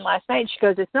told it again last night. She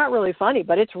goes, it's not really funny,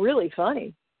 but it's really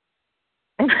funny.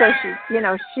 And so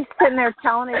she's sitting there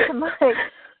telling it to my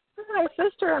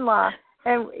sister-in-law.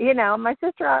 And, my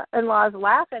sister-in-law is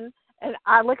laughing. And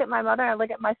I look at my mother and I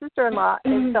look at my sister-in-law.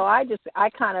 And so I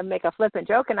kind of make a flippant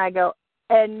joke and I go,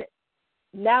 and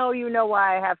now you know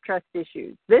why I have trust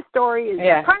issues. This story is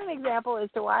a prime example as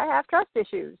to why I have trust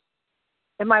issues.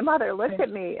 And my mother looked at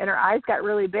me and her eyes got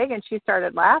really big and she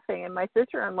started laughing. And my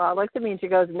sister-in-law looked at me and she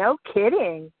goes, no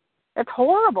kidding. That's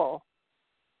horrible.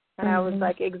 And I was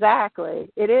like,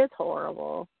 exactly. It is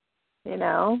horrible.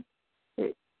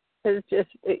 It's just,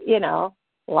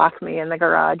 lock me in the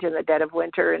garage in the dead of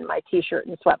winter in my T-shirt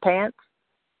and sweatpants.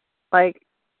 Like,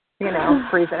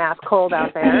 freezing ass cold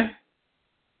out there.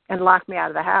 And lock me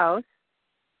out of the house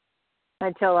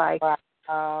until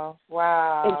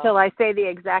until I say the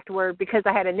exact word, because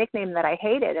I had a nickname that I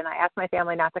hated and I asked my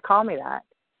family not to call me that.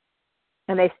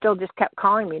 And they still just kept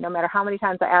calling me no matter how many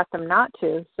times I asked them not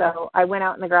to. So I went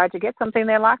out in the garage to get something.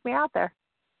 They locked me out there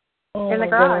in the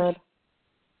garage.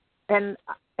 God.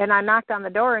 And I knocked on the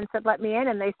door and said, let me in.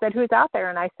 And they said, who's out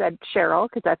there? And I said, Cheryl,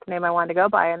 because that's the name I wanted to go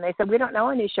by. And they said, we don't know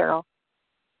any Cheryl.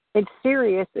 And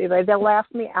seriously, they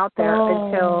left me out there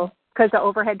until, because the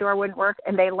overhead door wouldn't work,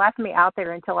 and they left me out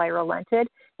there until I relented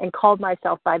and called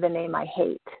myself by the name I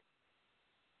hate.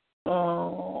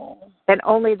 And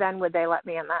only then would they let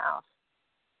me in the house.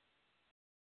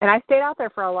 And I stayed out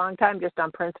there for a long time just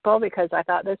on principle because I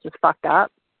thought this is fucked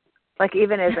up. Like,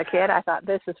 even as a kid, I thought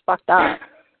this is fucked up.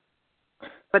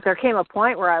 But there came a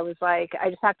point where I was like, I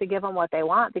just have to give them what they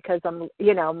want because I'm,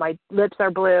 my lips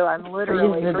are blue. I'm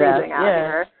literally freezing out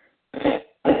here.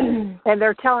 And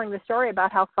they're telling the story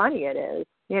about how funny it is.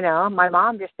 My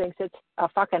mom just thinks it's a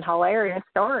fucking hilarious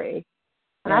story.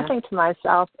 And I think to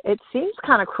myself, it seems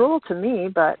kind of cruel to me,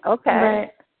 but okay.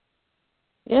 Right.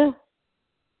 Yeah.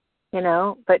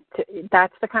 But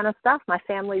that's the kind of stuff my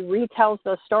family retells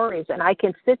those stories, and I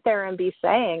can sit there and be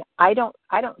saying, I don't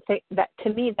think that,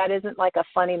 to me, that isn't like a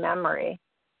funny memory.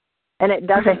 And it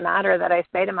doesn't matter that I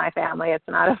say to my family it's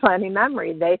not a funny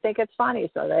memory. They think it's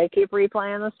funny, so they keep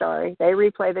replaying the story. They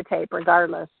replay the tape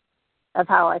regardless of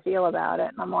how I feel about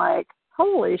it. And I'm like,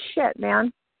 holy shit,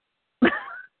 man.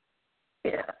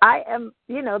 Yeah. I am,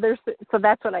 so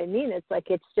that's what I mean. It's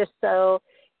like, it's so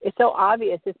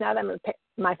obvious. It's not that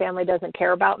my family doesn't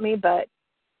care about me, but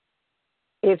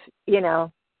if,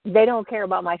 they don't care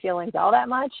about my feelings all that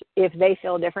much. If they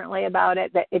feel differently about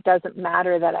it, that it doesn't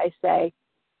matter that I say,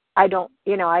 I don't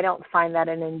find that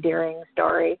an endearing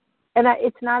story. And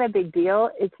it's not a big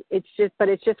deal. It's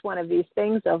just one of these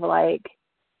things of like,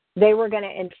 they were going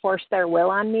to enforce their will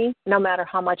on me no matter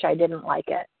how much I didn't like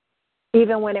it.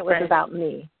 Even when it was about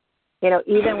me,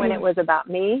 even when it was about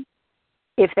me,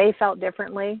 if they felt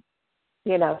differently,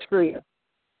 screw you.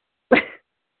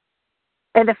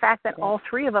 And the fact that all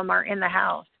three of them are in the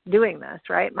house doing this,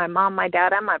 right? My mom, my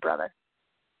dad, and my brother.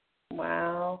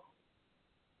 Wow.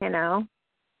 You're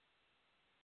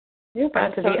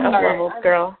about to be up-leveled,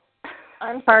 girl.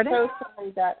 I'm Pardon? so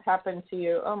sorry that happened to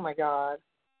you. Oh, my God.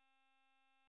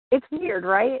 It's weird,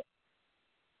 right?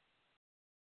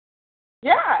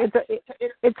 Yeah.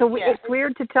 It's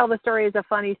weird to tell the story as a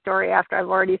funny story after I've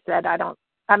already said I don't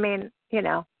know.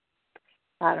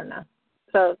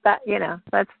 So that,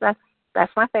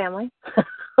 that's my family.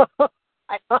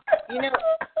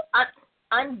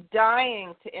 I'm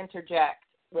dying to interject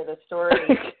with a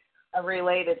story, a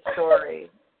related story.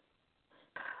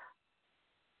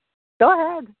 Go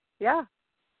ahead. Yeah.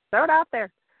 Throw it out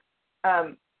there.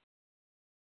 I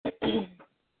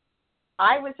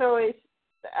was always,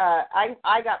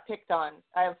 I got picked on.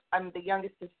 I'm the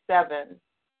youngest of 7,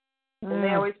 and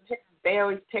they always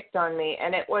picked on me,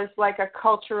 and it was like a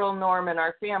cultural norm in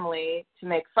our family to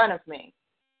make fun of me.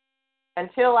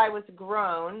 Until I was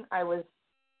grown, I was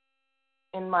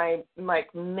in my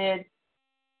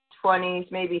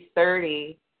mid-20s, maybe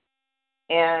 30,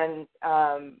 and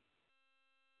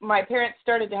my parents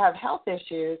started to have health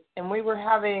issues, and we were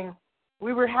having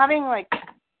like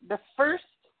the first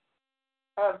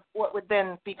of what would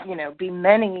then be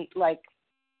many like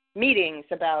meetings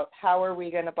about how are we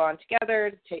going to bond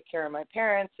together to take care of my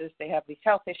parents as they have these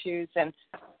health issues. And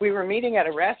we were meeting at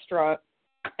a restaurant,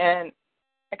 and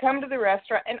I come to the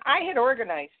restaurant, and I had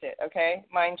organized it, okay?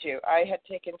 Mind you, I had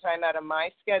taken time out of my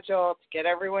schedule to get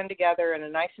everyone together in a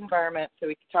nice environment so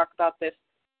we could talk about this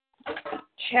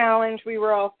challenge we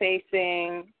were all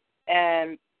facing.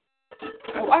 And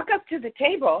I walk up to the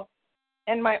table,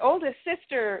 and my oldest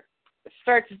sister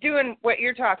starts doing what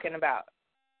you're talking about,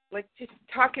 like just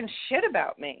talking shit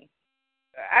about me.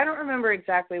 I don't remember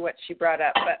exactly what she brought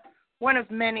up, but one of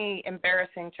many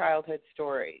embarrassing childhood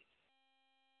stories.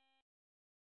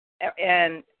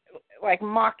 And like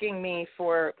mocking me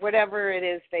for whatever it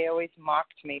is they always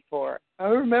mocked me for. I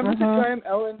remember the time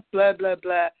Ellen, blah, blah,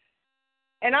 blah.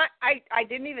 And I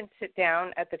didn't even sit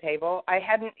down at the table. I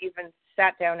hadn't even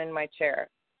sat down in my chair.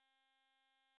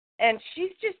 And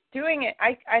she's just doing it.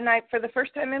 I for the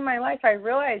first time in my life, I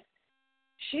realized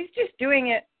she's just doing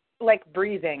it like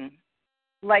breathing,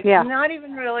 like not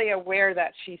even really aware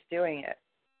that she's doing it.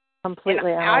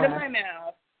 Completely out of my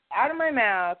mouth.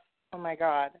 Oh my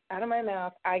God! Out of my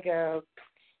mouth, I said,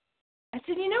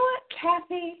 you know what,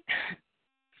 Kathy?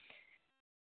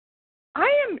 I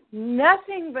am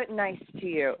nothing but nice to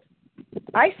you.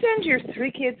 I send your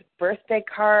 3 kids birthday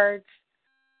cards.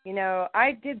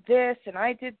 I did this and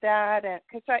I did that, and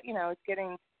because I was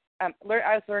getting, I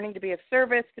was learning to be of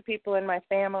service to people in my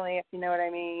family, if you know what I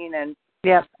mean. And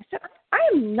I said, I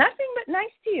am nothing but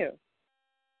nice to you.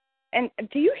 And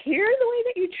do you hear the way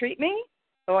that you treat me?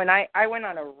 Oh, and I went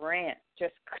on a rant,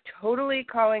 just totally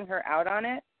calling her out on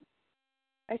it.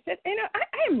 I said,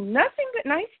 I am nothing but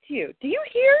nice to you. Do you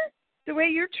hear the way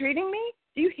you're treating me?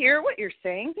 Do you hear what you're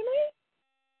saying to me?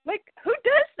 Like, who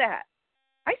does that?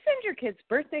 I send your kids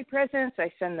birthday presents.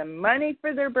 I send them money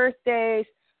for their birthdays.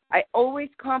 I always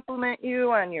compliment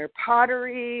you on your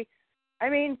pottery. I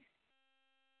mean,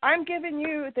 I'm giving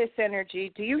you this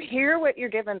energy. Do you hear what you're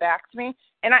giving back to me?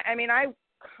 And I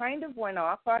kind of went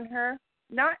off on her,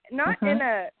 not in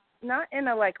a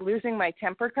like losing my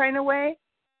temper kind of way,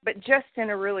 but just in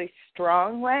a really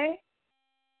strong way.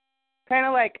 Kind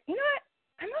of like, you know what?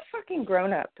 I'm a fucking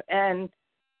grown up, and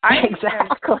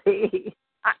exactly.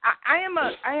 I am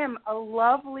a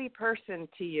lovely person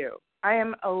to you. I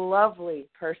am a lovely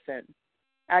person.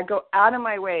 I go out of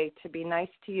my way to be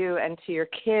nice to you and to your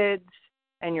kids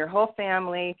and your whole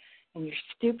family and your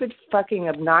stupid fucking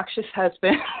obnoxious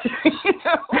husband, you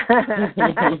know.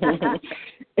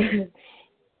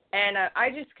 And I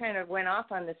just kind of went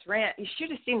off on this rant. You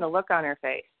should have seen the look on her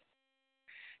face.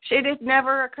 It had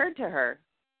never occurred to her.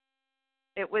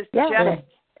 It was just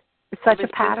such a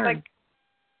pattern.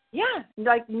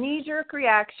 Like knee-jerk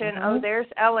reaction. Mm-hmm. Oh, there's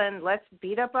Ellen. Let's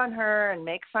beat up on her and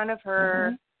make fun of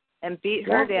her and beat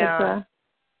her down.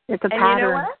 It's a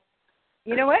pattern.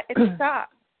 You know what? It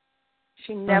stopped.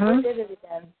 She never did it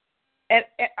again. And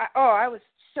I was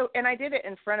so, and I did it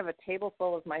in front of a table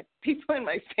full of my people in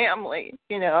my family,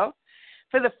 you know.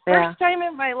 For the first time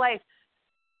in my life,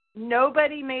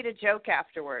 nobody made a joke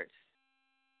afterwards.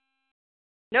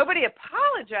 Nobody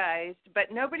apologized,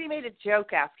 but nobody made a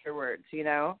joke afterwards, you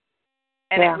know.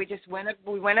 And we just went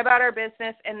about our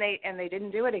business, and they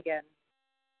didn't do it again.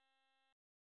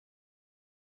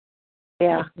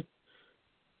 Yeah.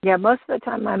 Yeah, most of the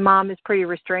time my mom is pretty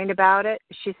restrained about it.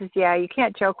 She says, you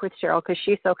can't joke with Cheryl because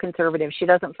she's so conservative. She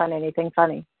doesn't find anything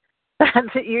funny.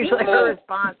 That's usually her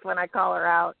response when I call her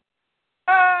out.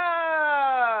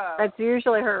 Oh! That's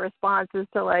usually her response is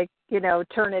to, like, you know,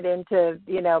 turn it into,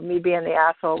 you know, me being the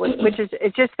asshole, which is,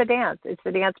 it's just the dance. It's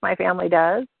the dance my family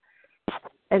does.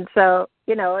 And so,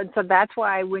 you know, and so that's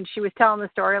why when she was telling the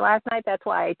story last night, that's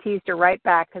why I teased her right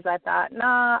back, because I thought,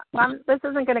 this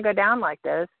isn't going to go down like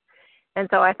this. And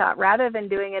so I thought, rather than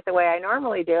doing it the way I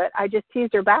normally do it, I just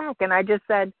teased her back. And I just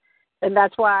said, and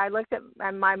that's why I looked at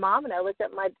my mom and I looked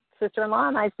at my sister-in-law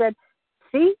and I said,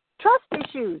 see, trust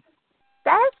issues.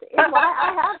 That's why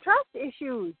I have trust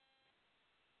issues.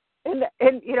 And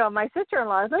you know, my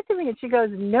sister-in-law looked at me and she goes,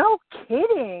 no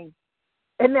kidding.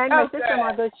 And then my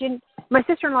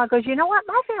sister-in-law goes, you know what?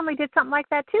 My family did something like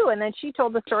that too. And then she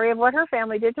told the story of what her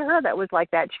family did to her that was like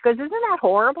that. She goes, isn't that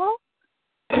horrible?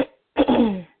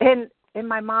 And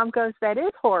my mom goes, that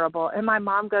is horrible. And my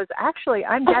mom goes, actually,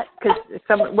 I'm because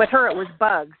with her it was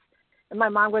bugs. And my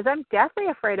mom goes, I'm deathly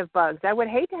afraid of bugs. I would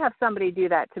hate to have somebody do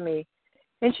that to me.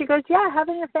 And she goes, yeah,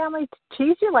 having your family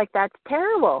tease you like that's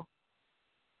terrible.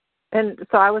 And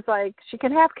so I was like, she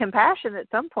can have compassion at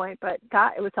some point, but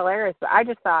God, it was hilarious. But I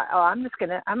just thought, I'm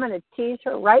going to tease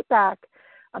her right back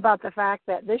about the fact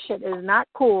that this shit is not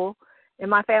cool. And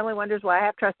my family wonders why I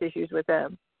have trust issues with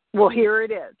them. Well, here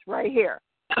it is, right here.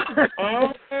 So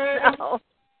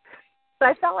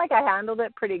I felt like I handled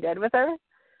it pretty good with her.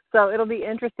 So it'll be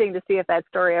interesting to see if that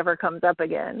story ever comes up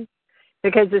again.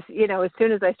 Because, as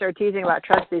soon as I started teasing about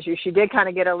trust issues, she did kind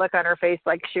of get a look on her face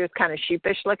like she was kind of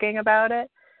sheepish looking about it.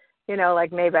 You know,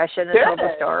 like maybe I shouldn't have told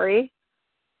the story.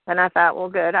 And I thought, well,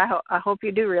 good. I hope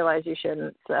you do realize you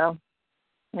shouldn't. So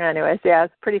anyways,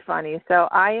 it's pretty funny. So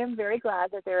I am very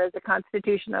glad that there is a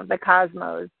constitution of the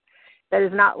cosmos that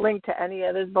is not linked to any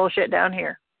of this bullshit down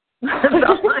here. That's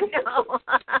all I know.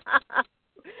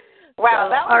 Wow,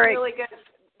 that was really good.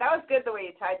 That was good the way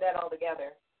you tied that all together.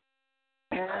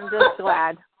 And I'm just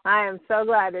glad. I am so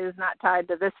glad it is not tied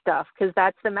to this stuff, because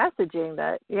that's the messaging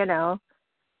that,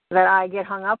 that I get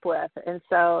hung up with. And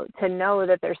so to know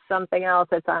that there's something else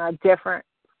that's on a different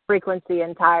frequency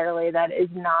entirely that is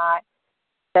not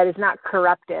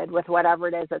corrupted with whatever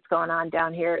it is that's going on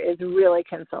down here is really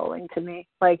consoling to me.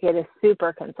 Like, it is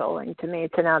super consoling to me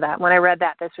to know that. When I read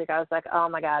that this week, I was like, oh,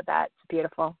 my God, that's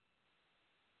beautiful.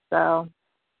 So,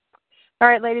 all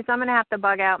right, ladies, I'm going to have to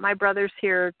bug out. My brother's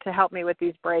here to help me with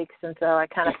these breaks, and so I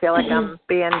kind of feel like I'm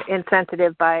being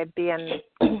insensitive by being,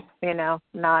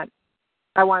 not –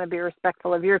 I want to be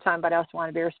respectful of your time, but I also want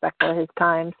to be respectful of his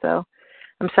time. So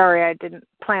I'm sorry I didn't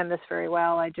plan this very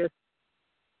well. It's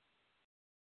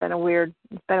been a weird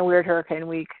hurricane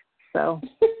week. So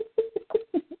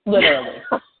literally.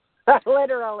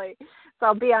 Literally. So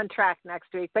I'll be on track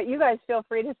next week. But you guys feel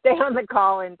free to stay on the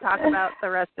call and talk about the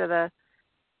rest of the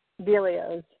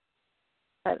dealios.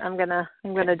 But I'm gonna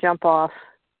jump off.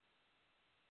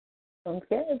 Sounds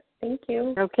good. Thank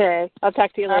you. Okay. I'll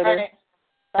talk to you later. All right.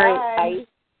 Bye.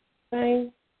 All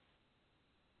right,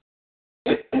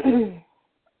 bye.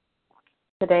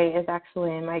 Today is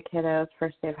actually my kiddo's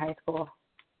first day of high school.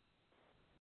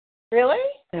 Really?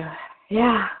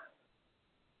 Yeah.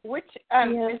 Which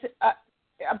is it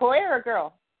a boy or a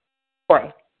girl?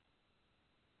 Boy.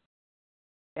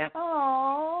 Yeah.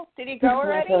 Oh, did he go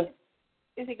already?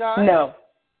 Is he gone?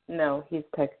 No, he's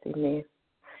texting me.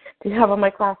 Do you have all my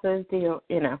classes? Do you,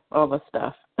 all the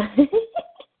stuff.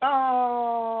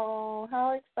 Oh,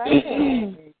 how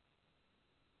exciting.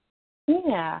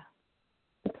 Yeah.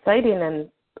 Exciting,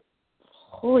 and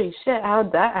holy shit,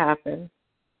 how'd that happen?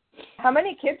 How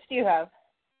many kids do you have?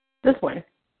 Just one.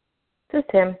 Just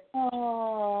him.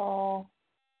 Oh.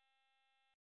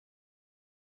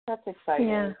 That's exciting.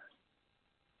 Yeah.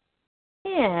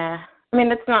 Yeah. I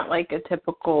mean, it's not like a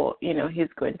typical,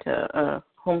 he's going to a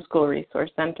homeschool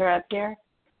resource center up here,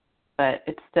 but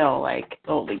it's still like,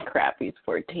 holy crap, he's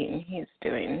 14. He's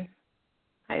doing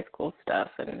high school stuff,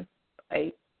 and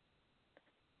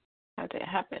how did it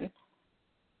happen?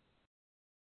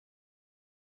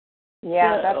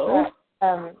 Yeah, that's right.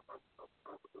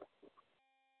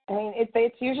 I mean,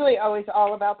 it's usually always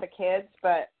all about the kids,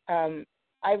 but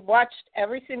I've watched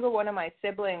every single one of my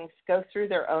siblings go through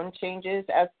their own changes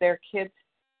as their kids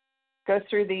go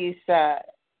through these, what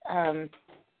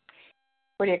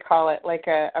do you call it, like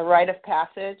a rite of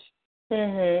passage.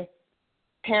 Mm-hmm.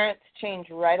 Parents change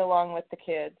right along with the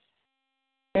kids.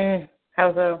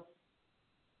 How so?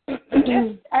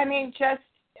 You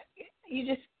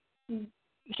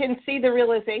can see the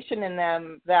realization in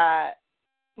them that,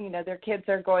 their kids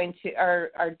are going,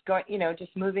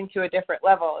 just moving to a different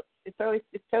level. It's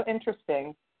so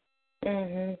interesting.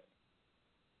 Mhm.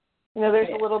 There's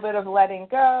a little bit of letting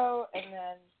go, and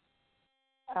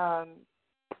then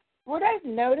what I've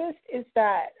noticed is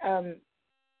that I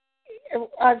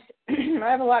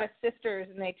have a lot of sisters,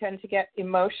 and they tend to get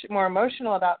more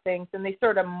emotional about things, and they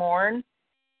sort of mourn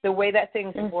the way that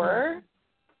things were.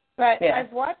 But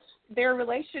I've watched their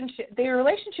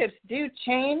relationships do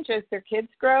change as their kids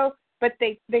grow, but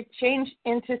they change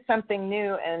into something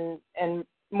new and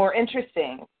more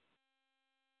interesting.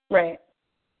 Right.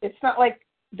 It's not like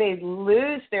they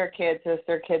lose their kids as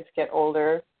their kids get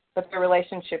older, but their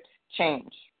relationships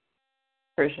change.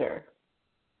 For sure.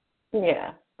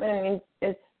 Yeah. I mean,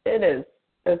 it is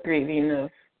a grieving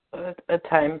of a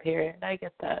time period. I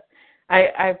get that.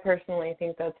 I personally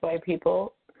think that's why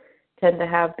people tend to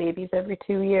have babies every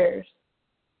 2 years.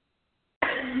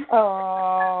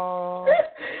 Oh.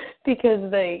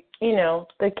 Because the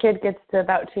kid gets to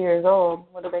about 2 years old.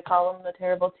 What do they call them? The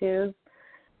terrible twos.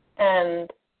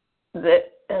 And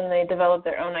they develop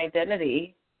their own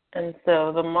identity. And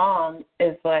so the mom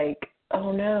is like,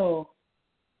 oh no,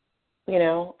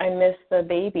 I miss the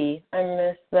baby. I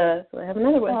have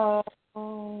another one.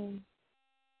 Oh.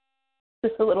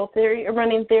 Just a little theory, a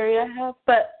running theory I have,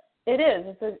 but it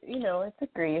is. It's a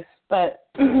grief. But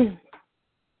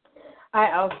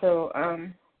I also,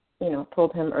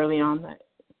 told him early on that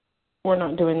we're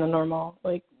not doing the normal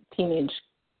teenage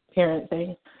parent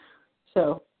thing.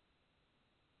 So,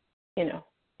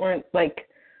 we're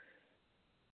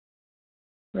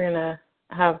gonna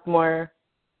have more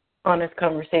honest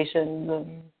conversations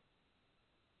and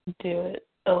do it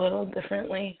a little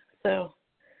differently. So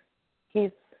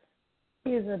he's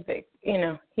a big,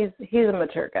 he's a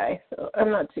mature guy, so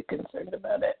I'm not too concerned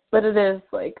about it. But it is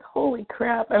holy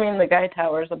crap. I mean, the guy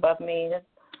towers above me,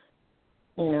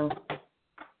 So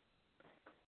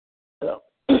so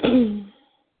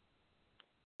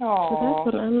that's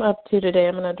what I'm up to today.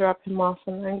 I'm gonna drop him off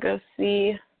and then go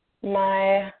see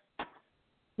my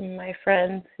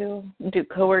friends who do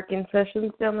co-working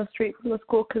sessions down the street from the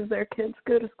school because their kids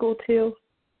go to school too.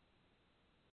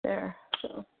 There.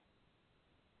 So.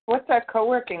 What's a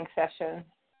co-working session?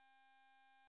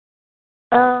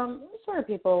 Sort of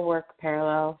people work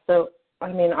parallel. So,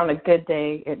 I mean, on a good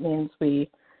day, it means we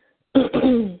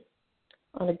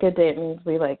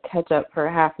catch up for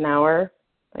a half an hour.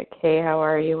 Hey, how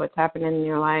are you? What's happening in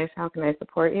your life? How can I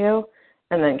support you?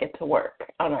 And then get to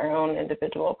work on our own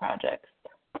individual projects.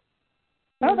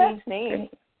 Oh, that's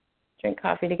neat. Drink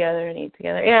coffee together and eat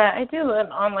together. Yeah, I do an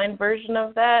online version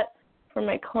of that for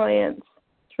my clients.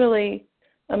 It's really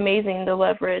amazing to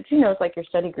leverage. It's like your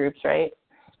study groups, right?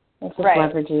 It's just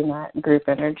leveraging that group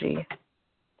energy.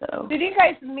 So. Did you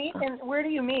guys meet, where do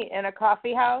you meet? In a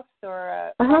coffee house or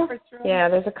a conference room? Yeah,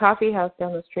 there's a coffee house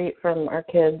down the street from our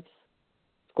kids'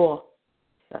 school.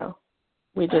 So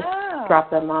we just drop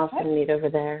them off and meet over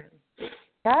there.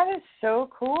 That is so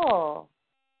cool.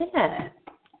 Yeah.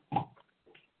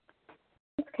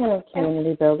 It's kind of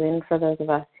community building for those of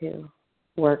us who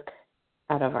work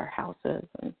out of our houses.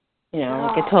 And,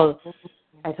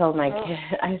 I told my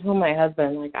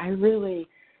husband, I really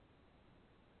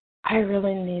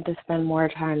need to spend more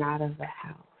time out of the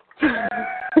house.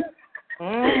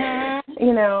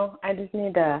 I just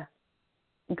need to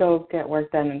go get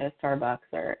work done at a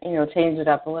Starbucks or, change it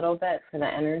up a little bit for the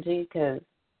energy because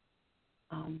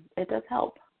it does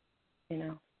help,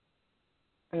 And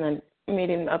then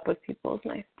meeting up with people is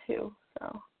nice too. So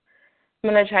I'm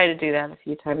going to try to do that a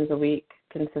few times a week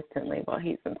consistently while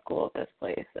he's in school at this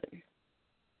place. And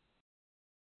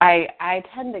I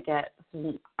tend to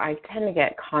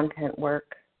get content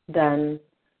work done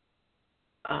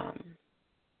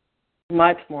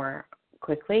much more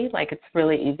quickly. It's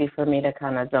really easy for me to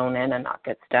kind of zone in and not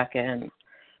get stuck in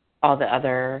all the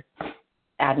other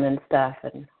admin stuff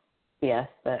and BS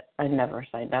that I never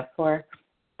signed up for.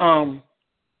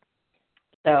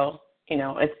 So,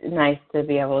 it's nice to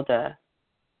be able to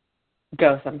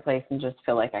go someplace and just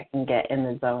feel like I can get in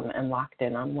the zone and locked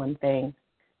in on one thing.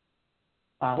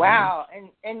 Wow.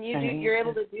 And you're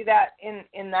able to do that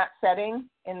in that setting,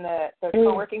 in the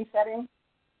co-working setting?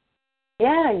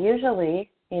 Yeah, usually.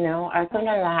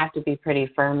 Sometimes I have to be pretty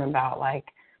firm about like,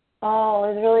 oh,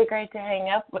 it's really great to hang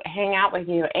out with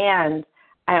you, and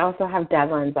I also have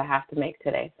deadlines I have to make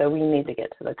today, so we need to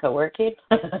get to the co-working,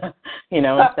 instead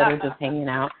of just hanging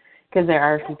out, because there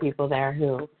are some people there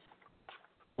who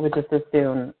would just as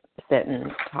soon sit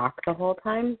and talk the whole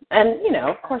time. And,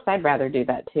 of course, I'd rather do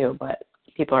that too, but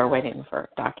people are waiting for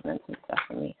documents and stuff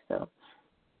from me, so.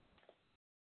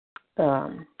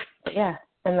 But yeah,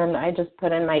 and then I just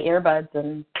put in my earbuds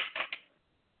and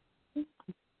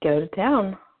go to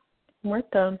town.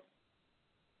 Work done.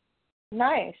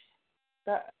 Nice.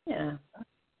 Yeah.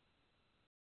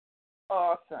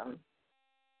 Awesome.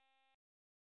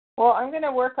 Well, I'm going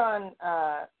to work on,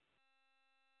 I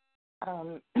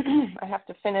have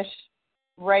to finish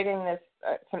writing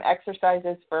some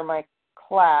exercises for my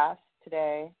class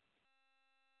today.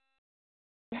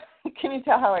 Can you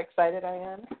tell how excited I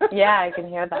am? Yeah, I can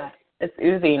hear that. It's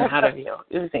oozing out of you.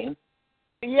 Oozing.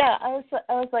 Yeah, I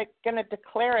was like going to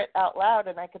declare it out loud,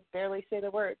 and I could barely say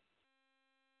the word.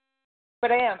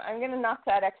 But I am. I'm going to knock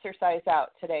that exercise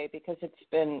out today because it's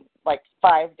been like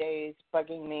 5 days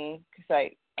bugging me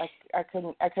because I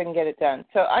couldn't get it done.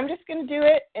 So I'm just going to do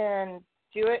it and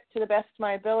do it to the best of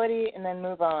my ability and then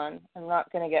move on. I'm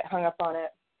not going to get hung up on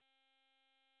it.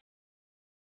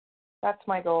 That's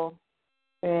my goal.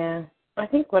 Yeah. I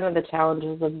think one of the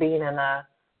challenges of being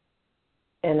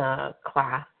in a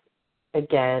class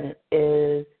again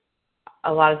is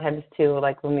a lot of times too,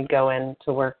 like when we go in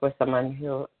to work with someone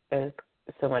who is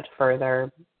so much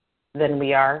further than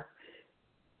we are,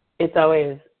 it's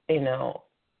always,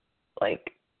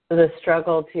 like the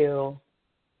struggle to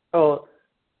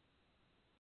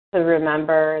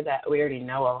remember that we already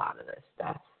know a lot of this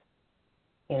stuff.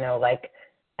 Like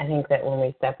I think that when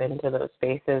we step into those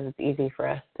spaces, it's easy for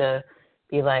us to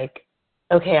be like,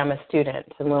 okay, I'm a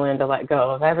student. I'm willing to let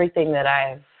go of everything that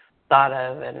I've thought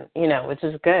of, and, which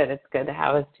is good. It's good to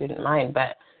have a student mind,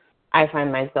 but I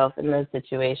find myself in those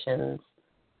situations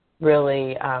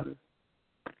really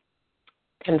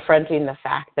confronting the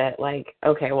fact that, like,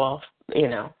 okay, well,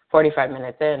 45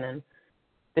 minutes in, and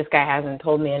this guy hasn't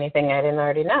told me anything I didn't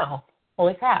already know.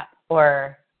 Holy crap.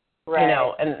 Or,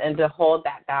 right. And to hold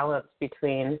that balance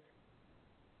between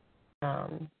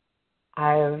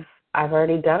I've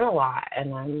already done a lot,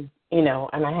 and I'm,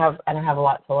 and I have a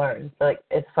lot to learn. So, like,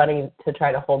 it's funny to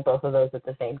try to hold both of those at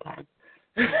the same time.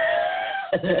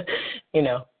 I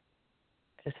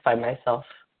just find myself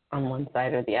on one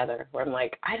side or the other where I'm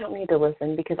like, I don't need to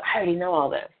listen because I already know all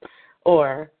this.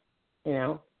 Or,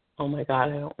 oh my God,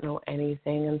 I don't know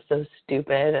anything. I'm so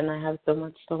stupid and I have so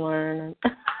much to learn.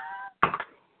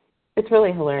 It's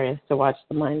really hilarious to watch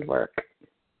the mind work.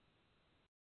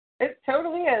 It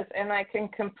totally is, and I can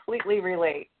completely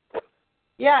relate.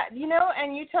 Yeah,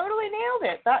 and you totally nailed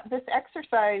it. This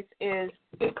exercise is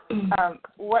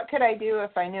what could I do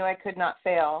if I knew I could not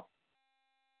fail?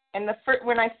 And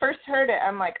when I first heard it,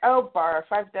 I'm like, oh, barf,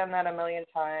 I've done that a million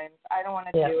times. I don't want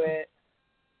to do it.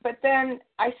 But then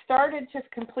I started to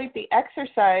complete the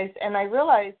exercise, and I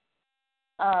realized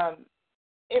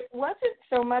it wasn't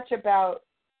so much about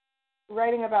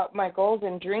writing about my goals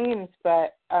and dreams,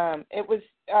 but it was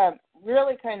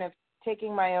really kind of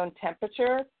taking my own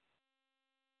temperature.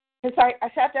 Because I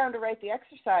sat down to write the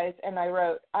exercise, and I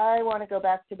wrote, I want to go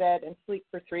back to bed and sleep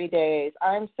for 3 days.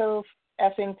 I'm so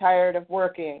effing tired of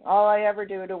working. All I ever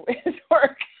do is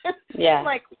work. Yeah. I'm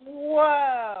like,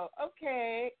 whoa,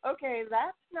 okay,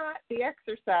 that's not the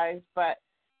exercise, but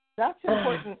that's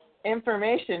important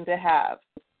information to have,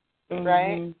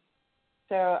 right?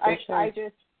 So I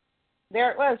just, there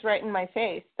it was right in my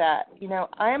face that,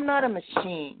 I am not a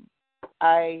machine.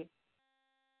 I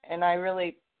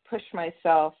really push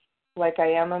myself like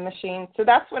I am a machine. So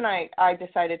that's when I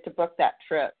decided to book that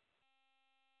trip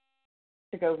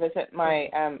to go visit my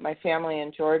family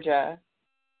in Georgia.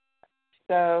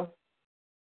 So,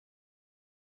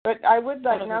 but I would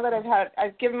like, now that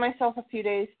I've given myself a few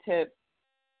days to,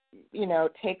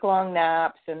 take long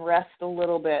naps and rest a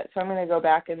little bit. So I'm going to go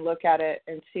back and look at it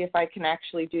and see if I can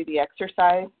actually do the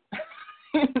exercise.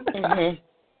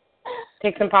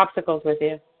 Take some popsicles with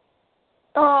you.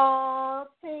 Oh,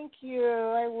 thank you.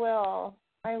 I will.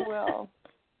 I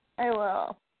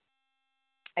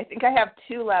think I have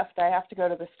 2 left. I have to go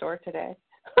to the store today.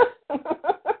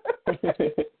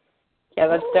 Yeah,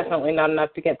 that's definitely not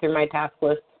enough to get through my task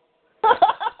list.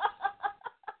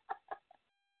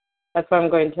 That's why I'm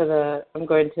going to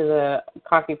the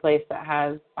coffee place that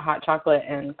has hot chocolate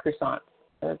and croissants.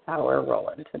 That's how we're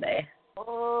rolling today.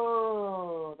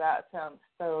 Oh, that sounds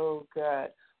so good.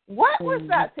 What was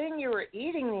that thing you were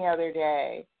eating the other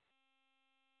day?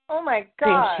 Oh my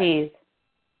God. Cream cheese.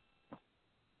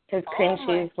 It's cream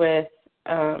cheese with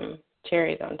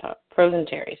cherries on top, frozen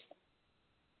cherries.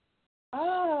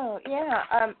 Oh, yeah.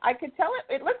 I could tell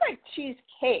it looked like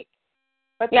cheesecake,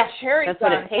 but the Yeah, cherries that's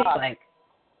what on it tastes top. like.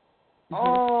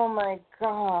 Oh my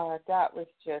God, that was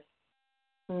just.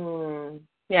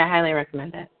 Yeah, I highly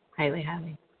recommend it. Highly,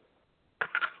 highly.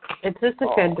 It's just a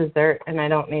good dessert, and I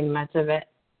don't need much of it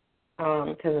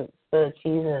because the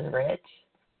cheese is rich.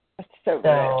 It's so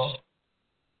rich.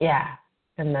 Yeah,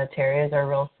 and the cherries are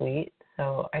real sweet,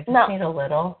 so I just need a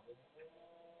little.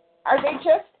 Are they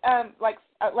just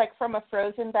like from a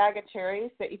frozen bag of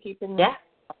cherries that you keep in? Yeah.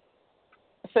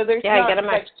 So there's I get them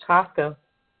at Costco.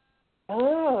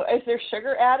 Oh, is there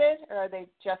sugar added, or are they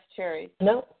just cherries?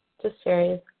 Nope, just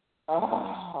cherries.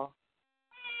 Oh.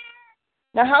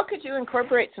 Now, how could you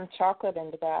incorporate some chocolate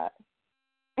into that?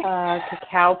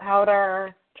 Cacao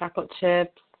powder, chocolate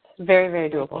chips, very, very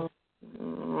doable.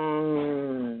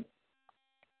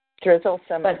 Drizzle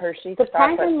some Hershey's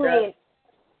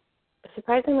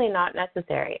surprisingly not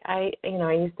necessary. I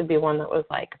used to be one that was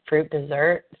like fruit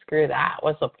dessert. Screw that.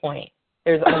 What's the point?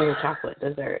 There's only chocolate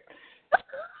dessert.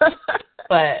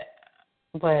 But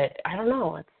I don't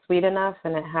know. It's sweet enough,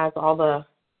 and it has all the,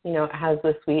 it has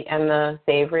the sweet and the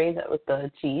savory that with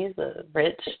the cheese, the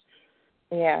rich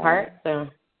part. So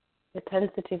it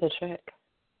tends to do the trick.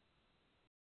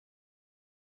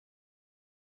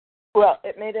 Well,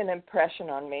 it made an impression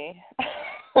on me.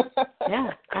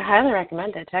 Yeah, I highly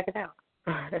recommend it. Check it out.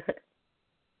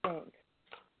 Thanks.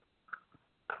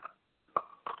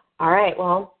 All right,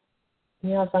 well,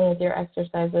 as long with your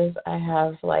exercises, I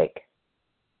have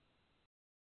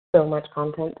so much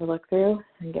content to look through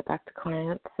and get back to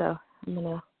clients. So I'm going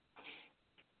to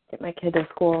get my kid to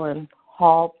school and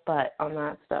haul butt on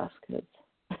that stuff because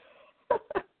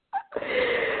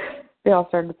they all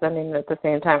started sending it at the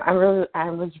same time. I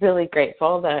was really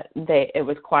grateful that it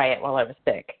was quiet while I was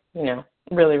sick.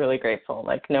 Really, really grateful.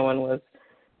 Like no one was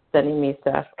sending me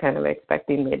stuff kind of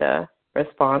expecting me to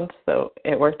respond. So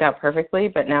it worked out perfectly.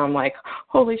 But now I'm like,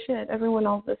 holy shit, everyone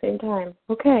all at the same time.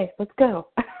 Okay, let's go.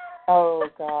 Oh,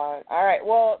 God. All right.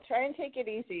 Well, try and take it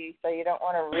easy so you don't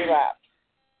want to relapse.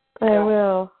 I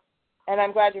will. And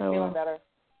I'm glad you're feeling better.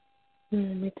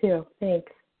 Me too.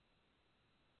 Thanks.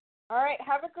 All right.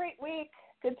 Have a great week.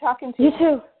 Good talking to you. You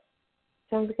too.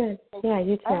 Sounds good. Yeah,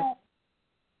 you too. Right.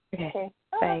 Okay. Okay.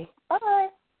 Bye. Bye.